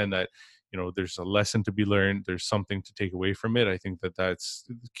understand that, there's a lesson to be learned, there's something to take away from it, I think that that's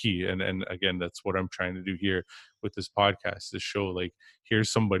key. And again, that's what I'm trying to do here with this podcast, is show, like,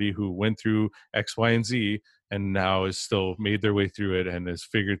 here's somebody who went through X, Y, and Z, and now is still made their way through it and has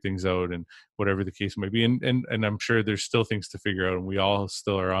figured things out, and whatever the case might be. And I'm sure there's still things to figure out, and we all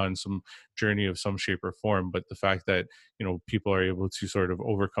still are on some journey of some shape or form. But the fact that, people are able to sort of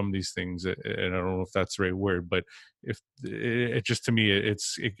overcome these things, and I don't know if that's the right word, but if it just, to me, I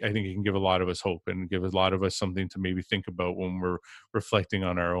think it can give a lot of us hope, and give a lot of us something to maybe think about when we're reflecting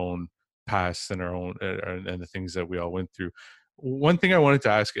on our own past and our own and the things that we all went through. One thing I wanted to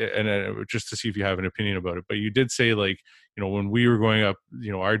ask, and just to see if you have an opinion about it, but you did say, like, when we were growing up,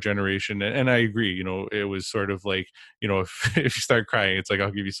 our generation, and I agree, it was sort of like, if you start crying, it's like,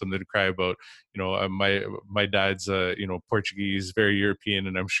 I'll give you something to cry about. My dad's Portuguese, very European,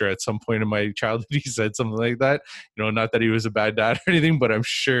 and I'm sure at some point in my childhood he said something like that. Not that he was a bad dad or anything, but I'm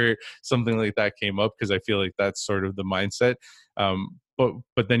sure something like that came up, because I feel like that's sort of the mindset.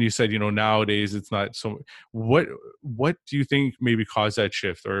 But then you said, nowadays it's not so. What do you think maybe caused that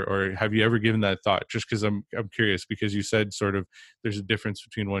shift, or have you ever given that thought? Just because I'm curious, because you said sort of there's a difference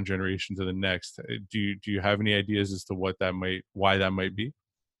between one generation to the next. Do you have any ideas as to why that might be?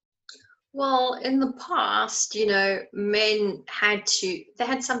 Well, in the past, men they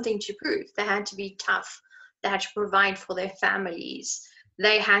had something to prove. They had to be tough. They had to provide for their families.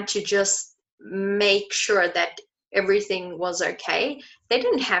 They had to just make sure that everything was okay. They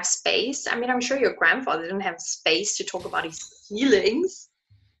didn't have space. I mean, I'm sure your grandfather didn't have space to talk about his feelings.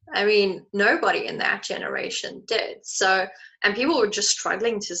 I mean, nobody in that generation did. So, and people were just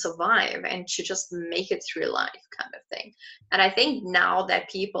struggling to survive and to just make it through life, kind of thing. And I think now that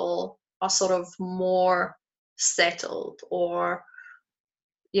people are sort of more settled, or,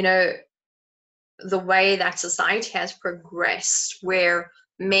 the way that society has progressed, where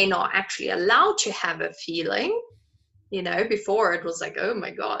men are actually allowed to have a feeling. Before it was like, oh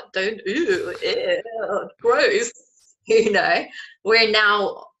my God, don't, ew, gross, where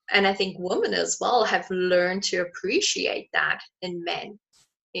now, and I think women as well have learned to appreciate that in men,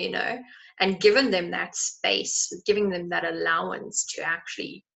 and given them that space, giving them that allowance to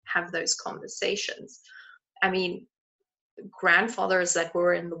actually have those conversations. I mean, grandfathers that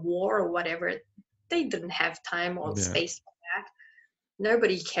were in the war or whatever, they didn't have time or Yeah. space for that.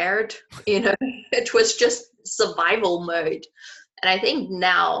 Nobody cared, it was just survival mode. And I think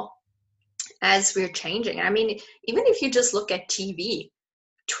now, as we're changing, I mean, even if you just look at TV,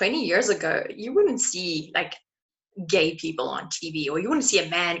 20 years ago, you wouldn't see like gay people on TV, or you wouldn't see a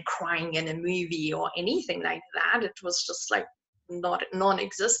man crying in a movie or anything like that. It was just like not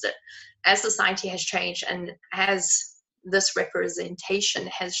non-existent. As society has changed, and as this representation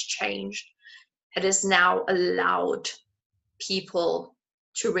has changed, it has now allowed people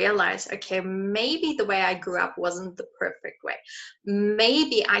to realize, okay, maybe the way I grew up wasn't the perfect way.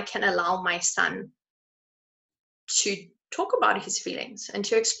 Maybe I can allow my son to talk about his feelings and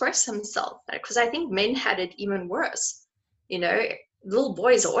to express himself, because I think men had it even worse. Little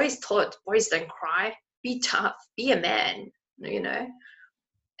boys are always taught, boys don't cry, be tough, be a man,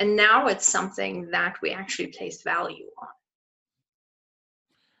 and now it's something that we actually place value on.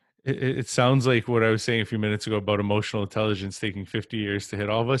 It sounds like what I was saying a few minutes ago about emotional intelligence taking 50 years to hit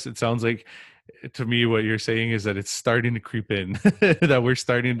all of us. It sounds like, to me, what you're saying is that it's starting to creep in, that we're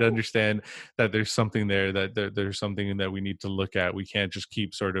starting to understand that there's something there, that there's something that we need to look at. We can't just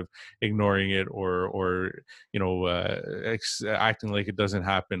keep sort of ignoring it, or acting like it doesn't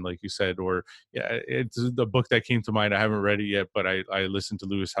happen, like you said. Or, yeah, it's the book that came to mind. I haven't read it yet, but I listen to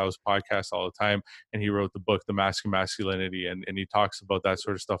Lewis Howes podcast all the time, and he wrote the book The Mask of Masculinity, and he talks about that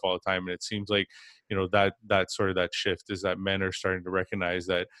sort of stuff all the time. And it seems like, that sort of that shift is that men are starting to recognize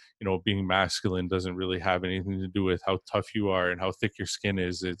that, being masculine doesn't really have anything to do with how tough you are and how thick your skin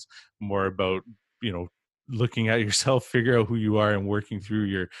is. It's more about, looking at yourself, figure out who you are, and working through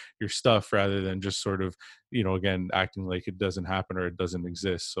your stuff, rather than just sort of, again, acting like it doesn't happen or it doesn't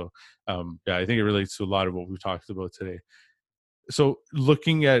exist. So yeah, I think it relates to a lot of what we've talked about today. So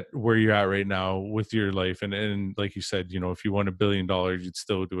looking at where you're at right now with your life, and like you said, if you won $1 billion, you'd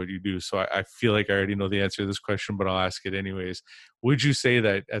still do what you do. So I feel like I already know the answer to this question, but I'll ask it anyways. Would you say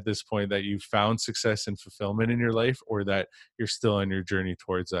that at this point that you've found success and fulfillment in your life, or that you're still on your journey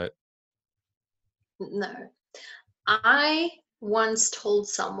towards that? No, I once told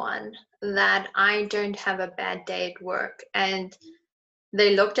someone that I don't have a bad day at work, and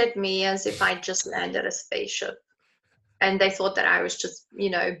they looked at me as if I just landed a spaceship, and they thought that I was just,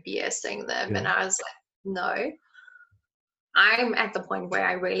 BSing them. Yeah. And I was like, no, I'm at the point where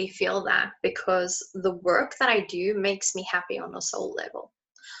I really feel that because the work that I do makes me happy on a soul level.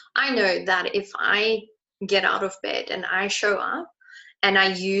 I know that if I get out of bed and I show up and I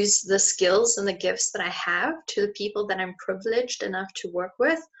use the skills and the gifts that I have to the people that I'm privileged enough to work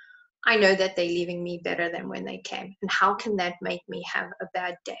with, I know that they're leaving me better than when they came. And how can that make me have a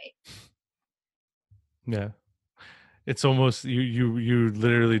bad day? Yeah. It's almost you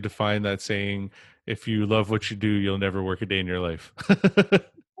literally define that saying, if you love what you do, you'll never work a day in your life.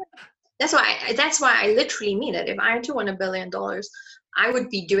 That's why I literally mean it. If I had to win $1 billion, I would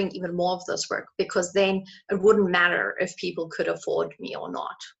be doing even more of this work, because then it wouldn't matter if people could afford me or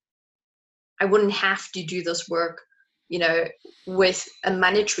not. I wouldn't have to do this work, with a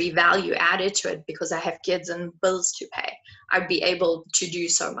monetary value added to it because I have kids and bills to pay. I'd be able to do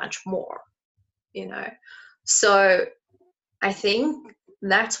so much more, you know. So I think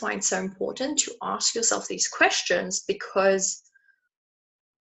that's why it's so important to ask yourself these questions, because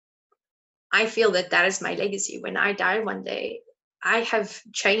I feel that that is my legacy. When I die one day, I have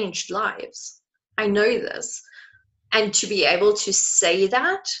changed lives. I know this. And to be able to say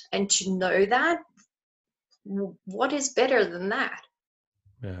that and to know that, what is better than that?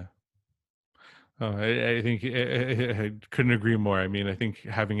 Yeah. Oh, I think I couldn't agree more. I mean, I think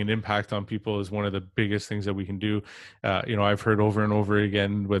having an impact on people is one of the biggest things that we can do. I've heard over and over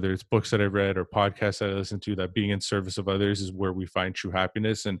again, whether it's books that I've read or podcasts that I listen to, that being in service of others is where we find true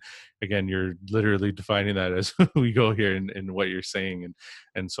happiness. And again, you're literally defining that as we go here in what you're saying.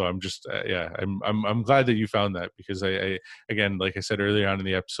 And so I'm just, I'm glad that you found that, because I, again, like I said earlier on in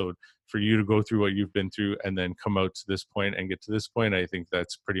the episode, for you to go through what you've been through and then come out to this point and get to this point, I think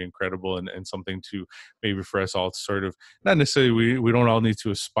that's pretty incredible, and something to maybe for us all to sort of, not necessarily, we don't all need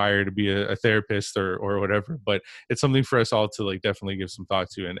to aspire to be a therapist or whatever, but it's something for us all to like definitely give some thought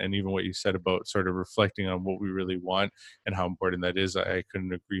to. And even what you said about sort of reflecting on what we really want and how important that is, I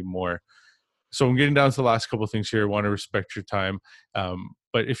couldn't agree more. So I'm getting down to the last couple of things here. I want to respect your time.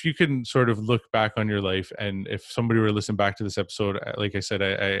 But if you can sort of look back on your life, and if somebody were to listen back to this episode, like I said,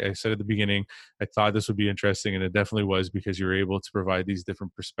 I said at the beginning, I thought this would be interesting, and it definitely was, because you were able to provide these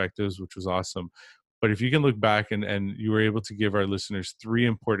different perspectives, which was awesome. But if you can look back and you were able to give our listeners 3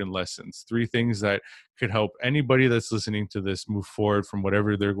 important lessons, 3 things that could help anybody that's listening to this move forward from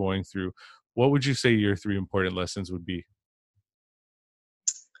whatever they're going through, what would you say your 3 important lessons would be?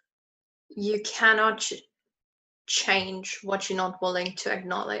 You cannot change what you're not willing to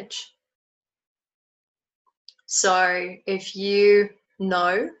acknowledge. So if you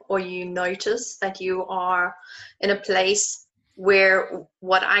know or you notice that you are in a place where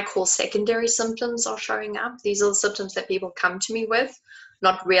what I call secondary symptoms are showing up, these are the symptoms that people come to me with,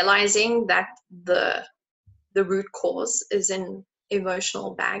 not realizing that the root cause is in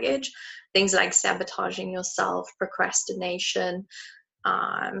emotional baggage. Things like sabotaging yourself, procrastination,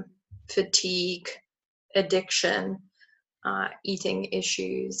 fatigue, addiction, eating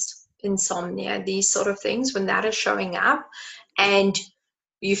issues, insomnia, these sort of things. When that is showing up and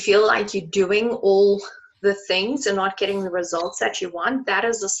you feel like you're doing all the things and not getting the results that you want, that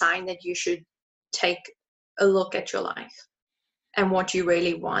is a sign that you should take a look at your life and what you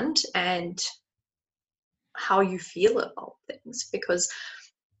really want and how you feel about things, because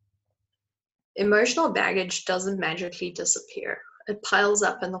emotional baggage doesn't magically disappear. It piles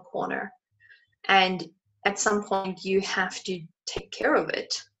up in the corner, and at some point you have to take care of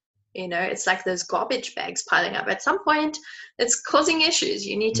it. It's like those garbage bags piling up. At some point it's causing issues.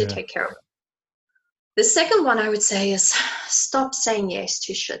 You need to Yeah. take care of it. The second one I would say is stop saying yes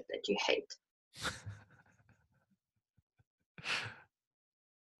to shit that you hate,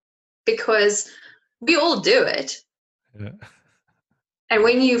 because we all do it. Yeah. And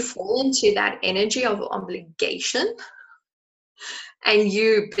when you fall into that energy of obligation and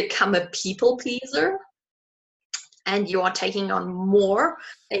you become a people pleaser and you are taking on more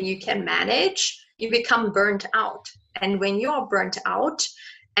than you can manage, you become burnt out. And when you are burnt out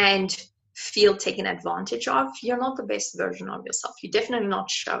and feel taken advantage of, you're not the best version of yourself. You're definitely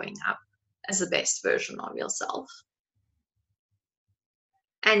not showing up as the best version of yourself.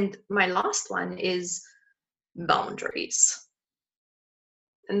 And my last one is boundaries.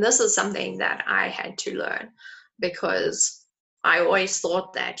 And this is something that I had to learn, because I always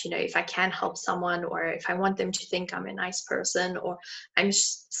thought that, if I can help someone, or if I want them to think I'm a nice person, or I'm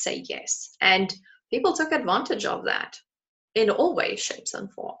just say yes. And people took advantage of that in all ways, shapes,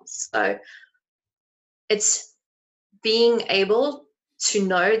 and forms. So it's being able to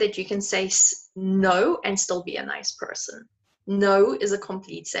know that you can say no and still be a nice person. No is a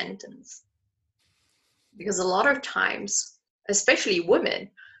complete sentence. Because a lot of times, especially women,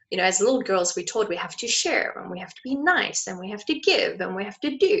 as little girls, we're taught we have to share and we have to be nice and we have to give and we have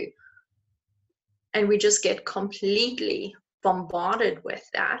to do. And we just get completely bombarded with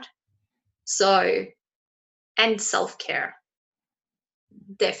that. So, and self-care,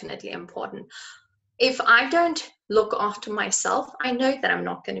 definitely important. If I don't look after myself, I know that I'm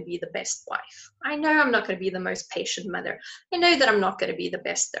not going to be the best wife. I know I'm not going to be the most patient mother. I know that I'm not going to be the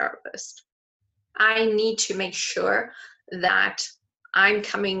best therapist. I need to make sure that I'm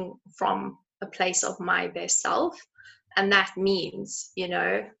coming from a place of my best self. And that means,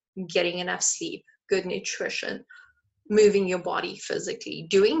 getting enough sleep, good nutrition, moving your body physically,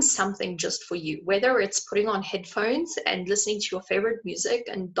 doing something just for you, whether it's putting on headphones and listening to your favorite music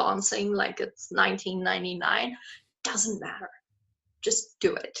and dancing like it's 1999, doesn't matter. Just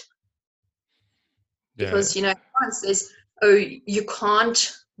do it. Because, everyone says, oh, you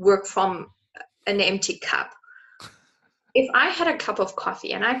can't work from an empty cup. If I had a cup of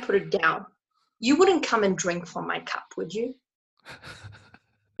coffee and I put it down, you wouldn't come and drink from my cup, would you?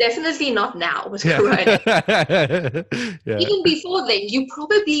 Definitely not now with Corona. Yeah. Even before then, you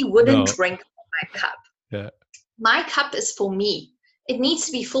probably wouldn't drink from my cup. Yeah. My cup is for me. It needs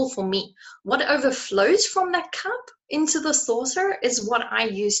to be full for me. What overflows from that cup into the saucer is what I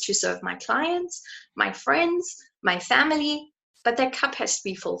use to serve my clients, my friends, my family, but that cup has to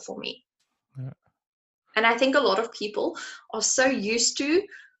be full for me. Yeah. And I think a lot of people are so used to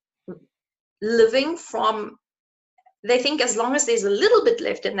living from, they think as long as there's a little bit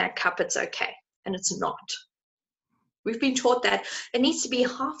left in that cup, it's okay. And it's not. We've been taught that it needs to be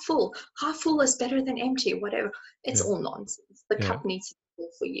half full. Half full is better than empty, whatever. It's all nonsense. The cup needs to be full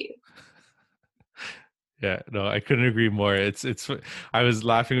for you. Yeah, no, I couldn't agree more. I was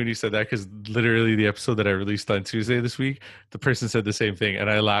laughing when you said that because literally the episode that I released on Tuesday this week, the person said the same thing and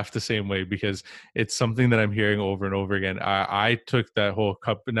I laughed the same way because it's something that I'm hearing over and over again. I took that whole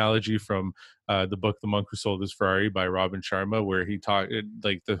cup analogy from the book The Monk Who Sold His Ferrari by Robin Sharma, where he talked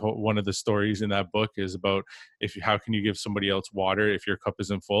like one of the stories in that book is about how can you give somebody else water if your cup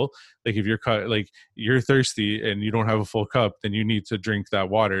isn't full? Like if you're thirsty and you don't have a full cup, then you need to drink that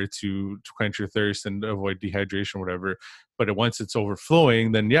water to quench your thirst and avoid dehydration or whatever. But once it's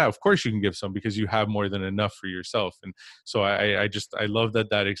overflowing, then yeah, of course you can give some because you have more than enough for yourself. And so I love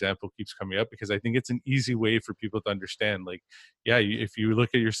that example keeps coming up because I think it's an easy way for people to understand. Like, yeah, if you look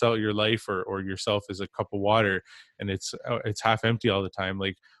at yourself, your life or yourself as a cup of water and it's half empty all the time,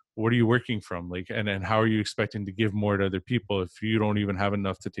 like what are you working from? Like, and how are you expecting to give more to other people if you don't even have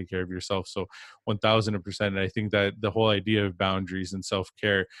enough to take care of yourself? So 1000%. I think that the whole idea of boundaries and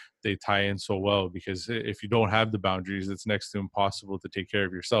self-care, they tie in so well because if you don't have the boundaries, it's next to impossible to take care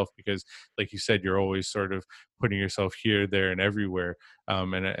of yourself because like you said, you're always sort of putting yourself here, there, and everywhere.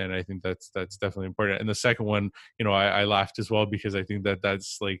 And I think that's definitely important. And the second one, I laughed as well because I think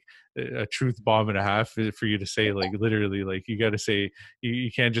that's like a truth bomb and a half for you to say, like literally, like you got to say,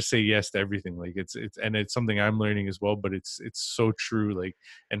 you can't just say yes to everything. Like it's something I'm learning as well, but it's so true, like,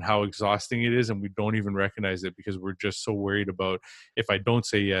 and how exhausting it is. And we don't even recognize it because we're just so worried about if I don't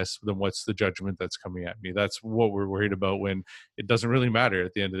say yes, then what's the judgment that's coming at me? That's what we're worried about when it doesn't really matter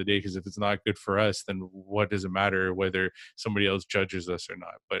at the end of the day, because if it's not good for us, then what does it matter whether somebody else judges us or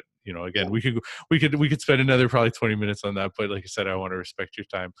not? But again, we could spend another probably 20 minutes on that, but like I said, I want to respect your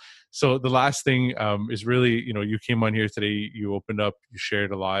time. So the last thing is really, you came on here today, you opened up, you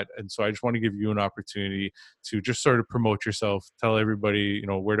shared a lot, and so I just want to give you an opportunity to just sort of promote yourself, tell everybody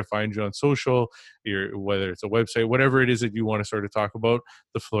where to find you on social, whether it's a website, whatever it is that you want to sort of talk about.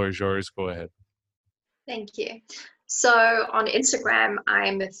 The floor is yours. Go ahead. Thank you. So on Instagram,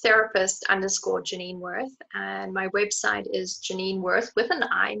 I'm therapist _ Janine Worth, and my website is Janine Worth with an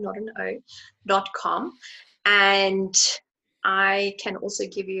I, not an O.com. And I can also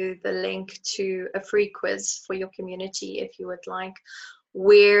give you the link to a free quiz for your community if you would like,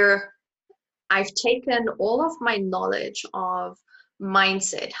 where I've taken all of my knowledge of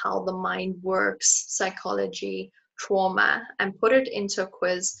mindset, how the mind works, psychology, trauma, and put it into a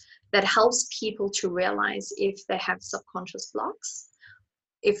quiz that helps people to realize if they have subconscious blocks.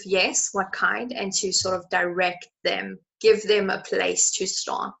 If yes, what kind, and to sort of direct them, give them a place to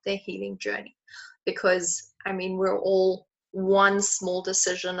start their healing journey. Because, we're all one small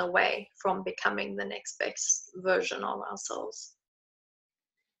decision away from becoming the next best version of ourselves.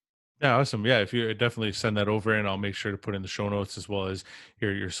 Yeah, awesome. Yeah, if you definitely send that over, and I'll make sure to put in the show notes as well as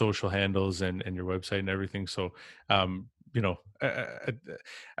your social handles and your website and everything. So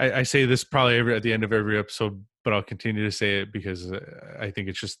I say this probably at the end of every episode, but I'll continue to say it because I think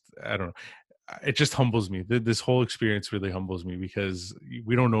it's just, I don't know. It just humbles me. This whole experience really humbles me because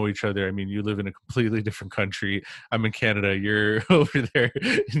we don't know each other. I mean, you live in a completely different country. I'm in Canada. You're over there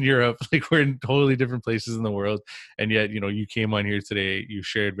in Europe. Like, we're in totally different places in the world. And yet, you came on here today, you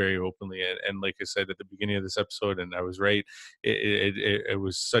shared very openly. And like I said at the beginning of this episode, and I was right, it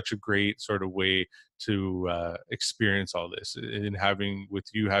was such a great sort of way to experience all this, and having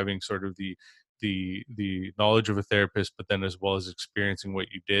sort of the knowledge of a therapist, but then as well as experiencing what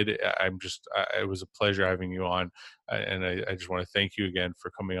you did. It was a pleasure having you on, and I just want to thank you again for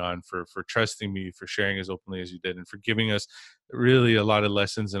coming on, for trusting me, for sharing as openly as you did, and for giving us really a lot of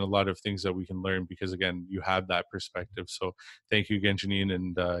lessons and a lot of things that we can learn, because again, you have that perspective. So thank you again, Janine.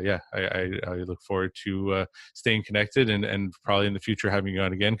 And I look forward to staying connected, and probably in the future having you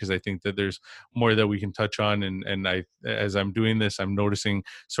on again, because I think that there's more that we can touch on. And as I'm doing this, I'm noticing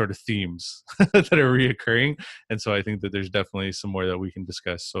sort of themes that are reoccurring. And so I think that there's definitely some more that we can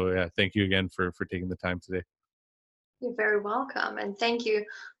discuss. So yeah, thank you again for taking the time today. You're very welcome. And thank you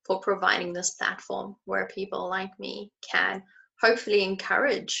for providing this platform where people like me can hopefully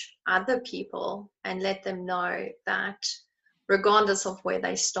encourage other people and let them know that regardless of where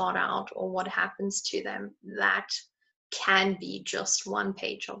they start out or what happens to them, that can be just one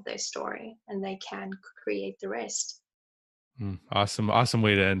page of their story and they can create the rest. Awesome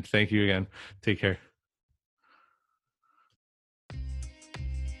way to end. Thank you again. Take care.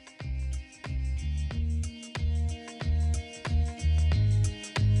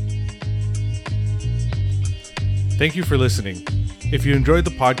 Thank you for listening. If you enjoyed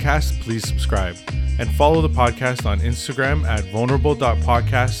the podcast, please subscribe and follow the podcast on Instagram at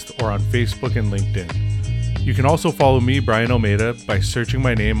vulnerable.podcast or on Facebook and LinkedIn. You can also follow me, Brian Almeida, by searching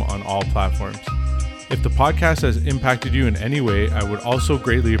my name on all platforms. If the podcast has impacted you in any way, I would also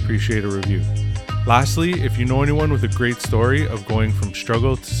greatly appreciate a review. Lastly, if you know anyone with a great story of going from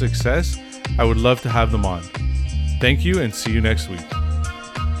struggle to success, I would love to have them on. Thank you, and see you next week.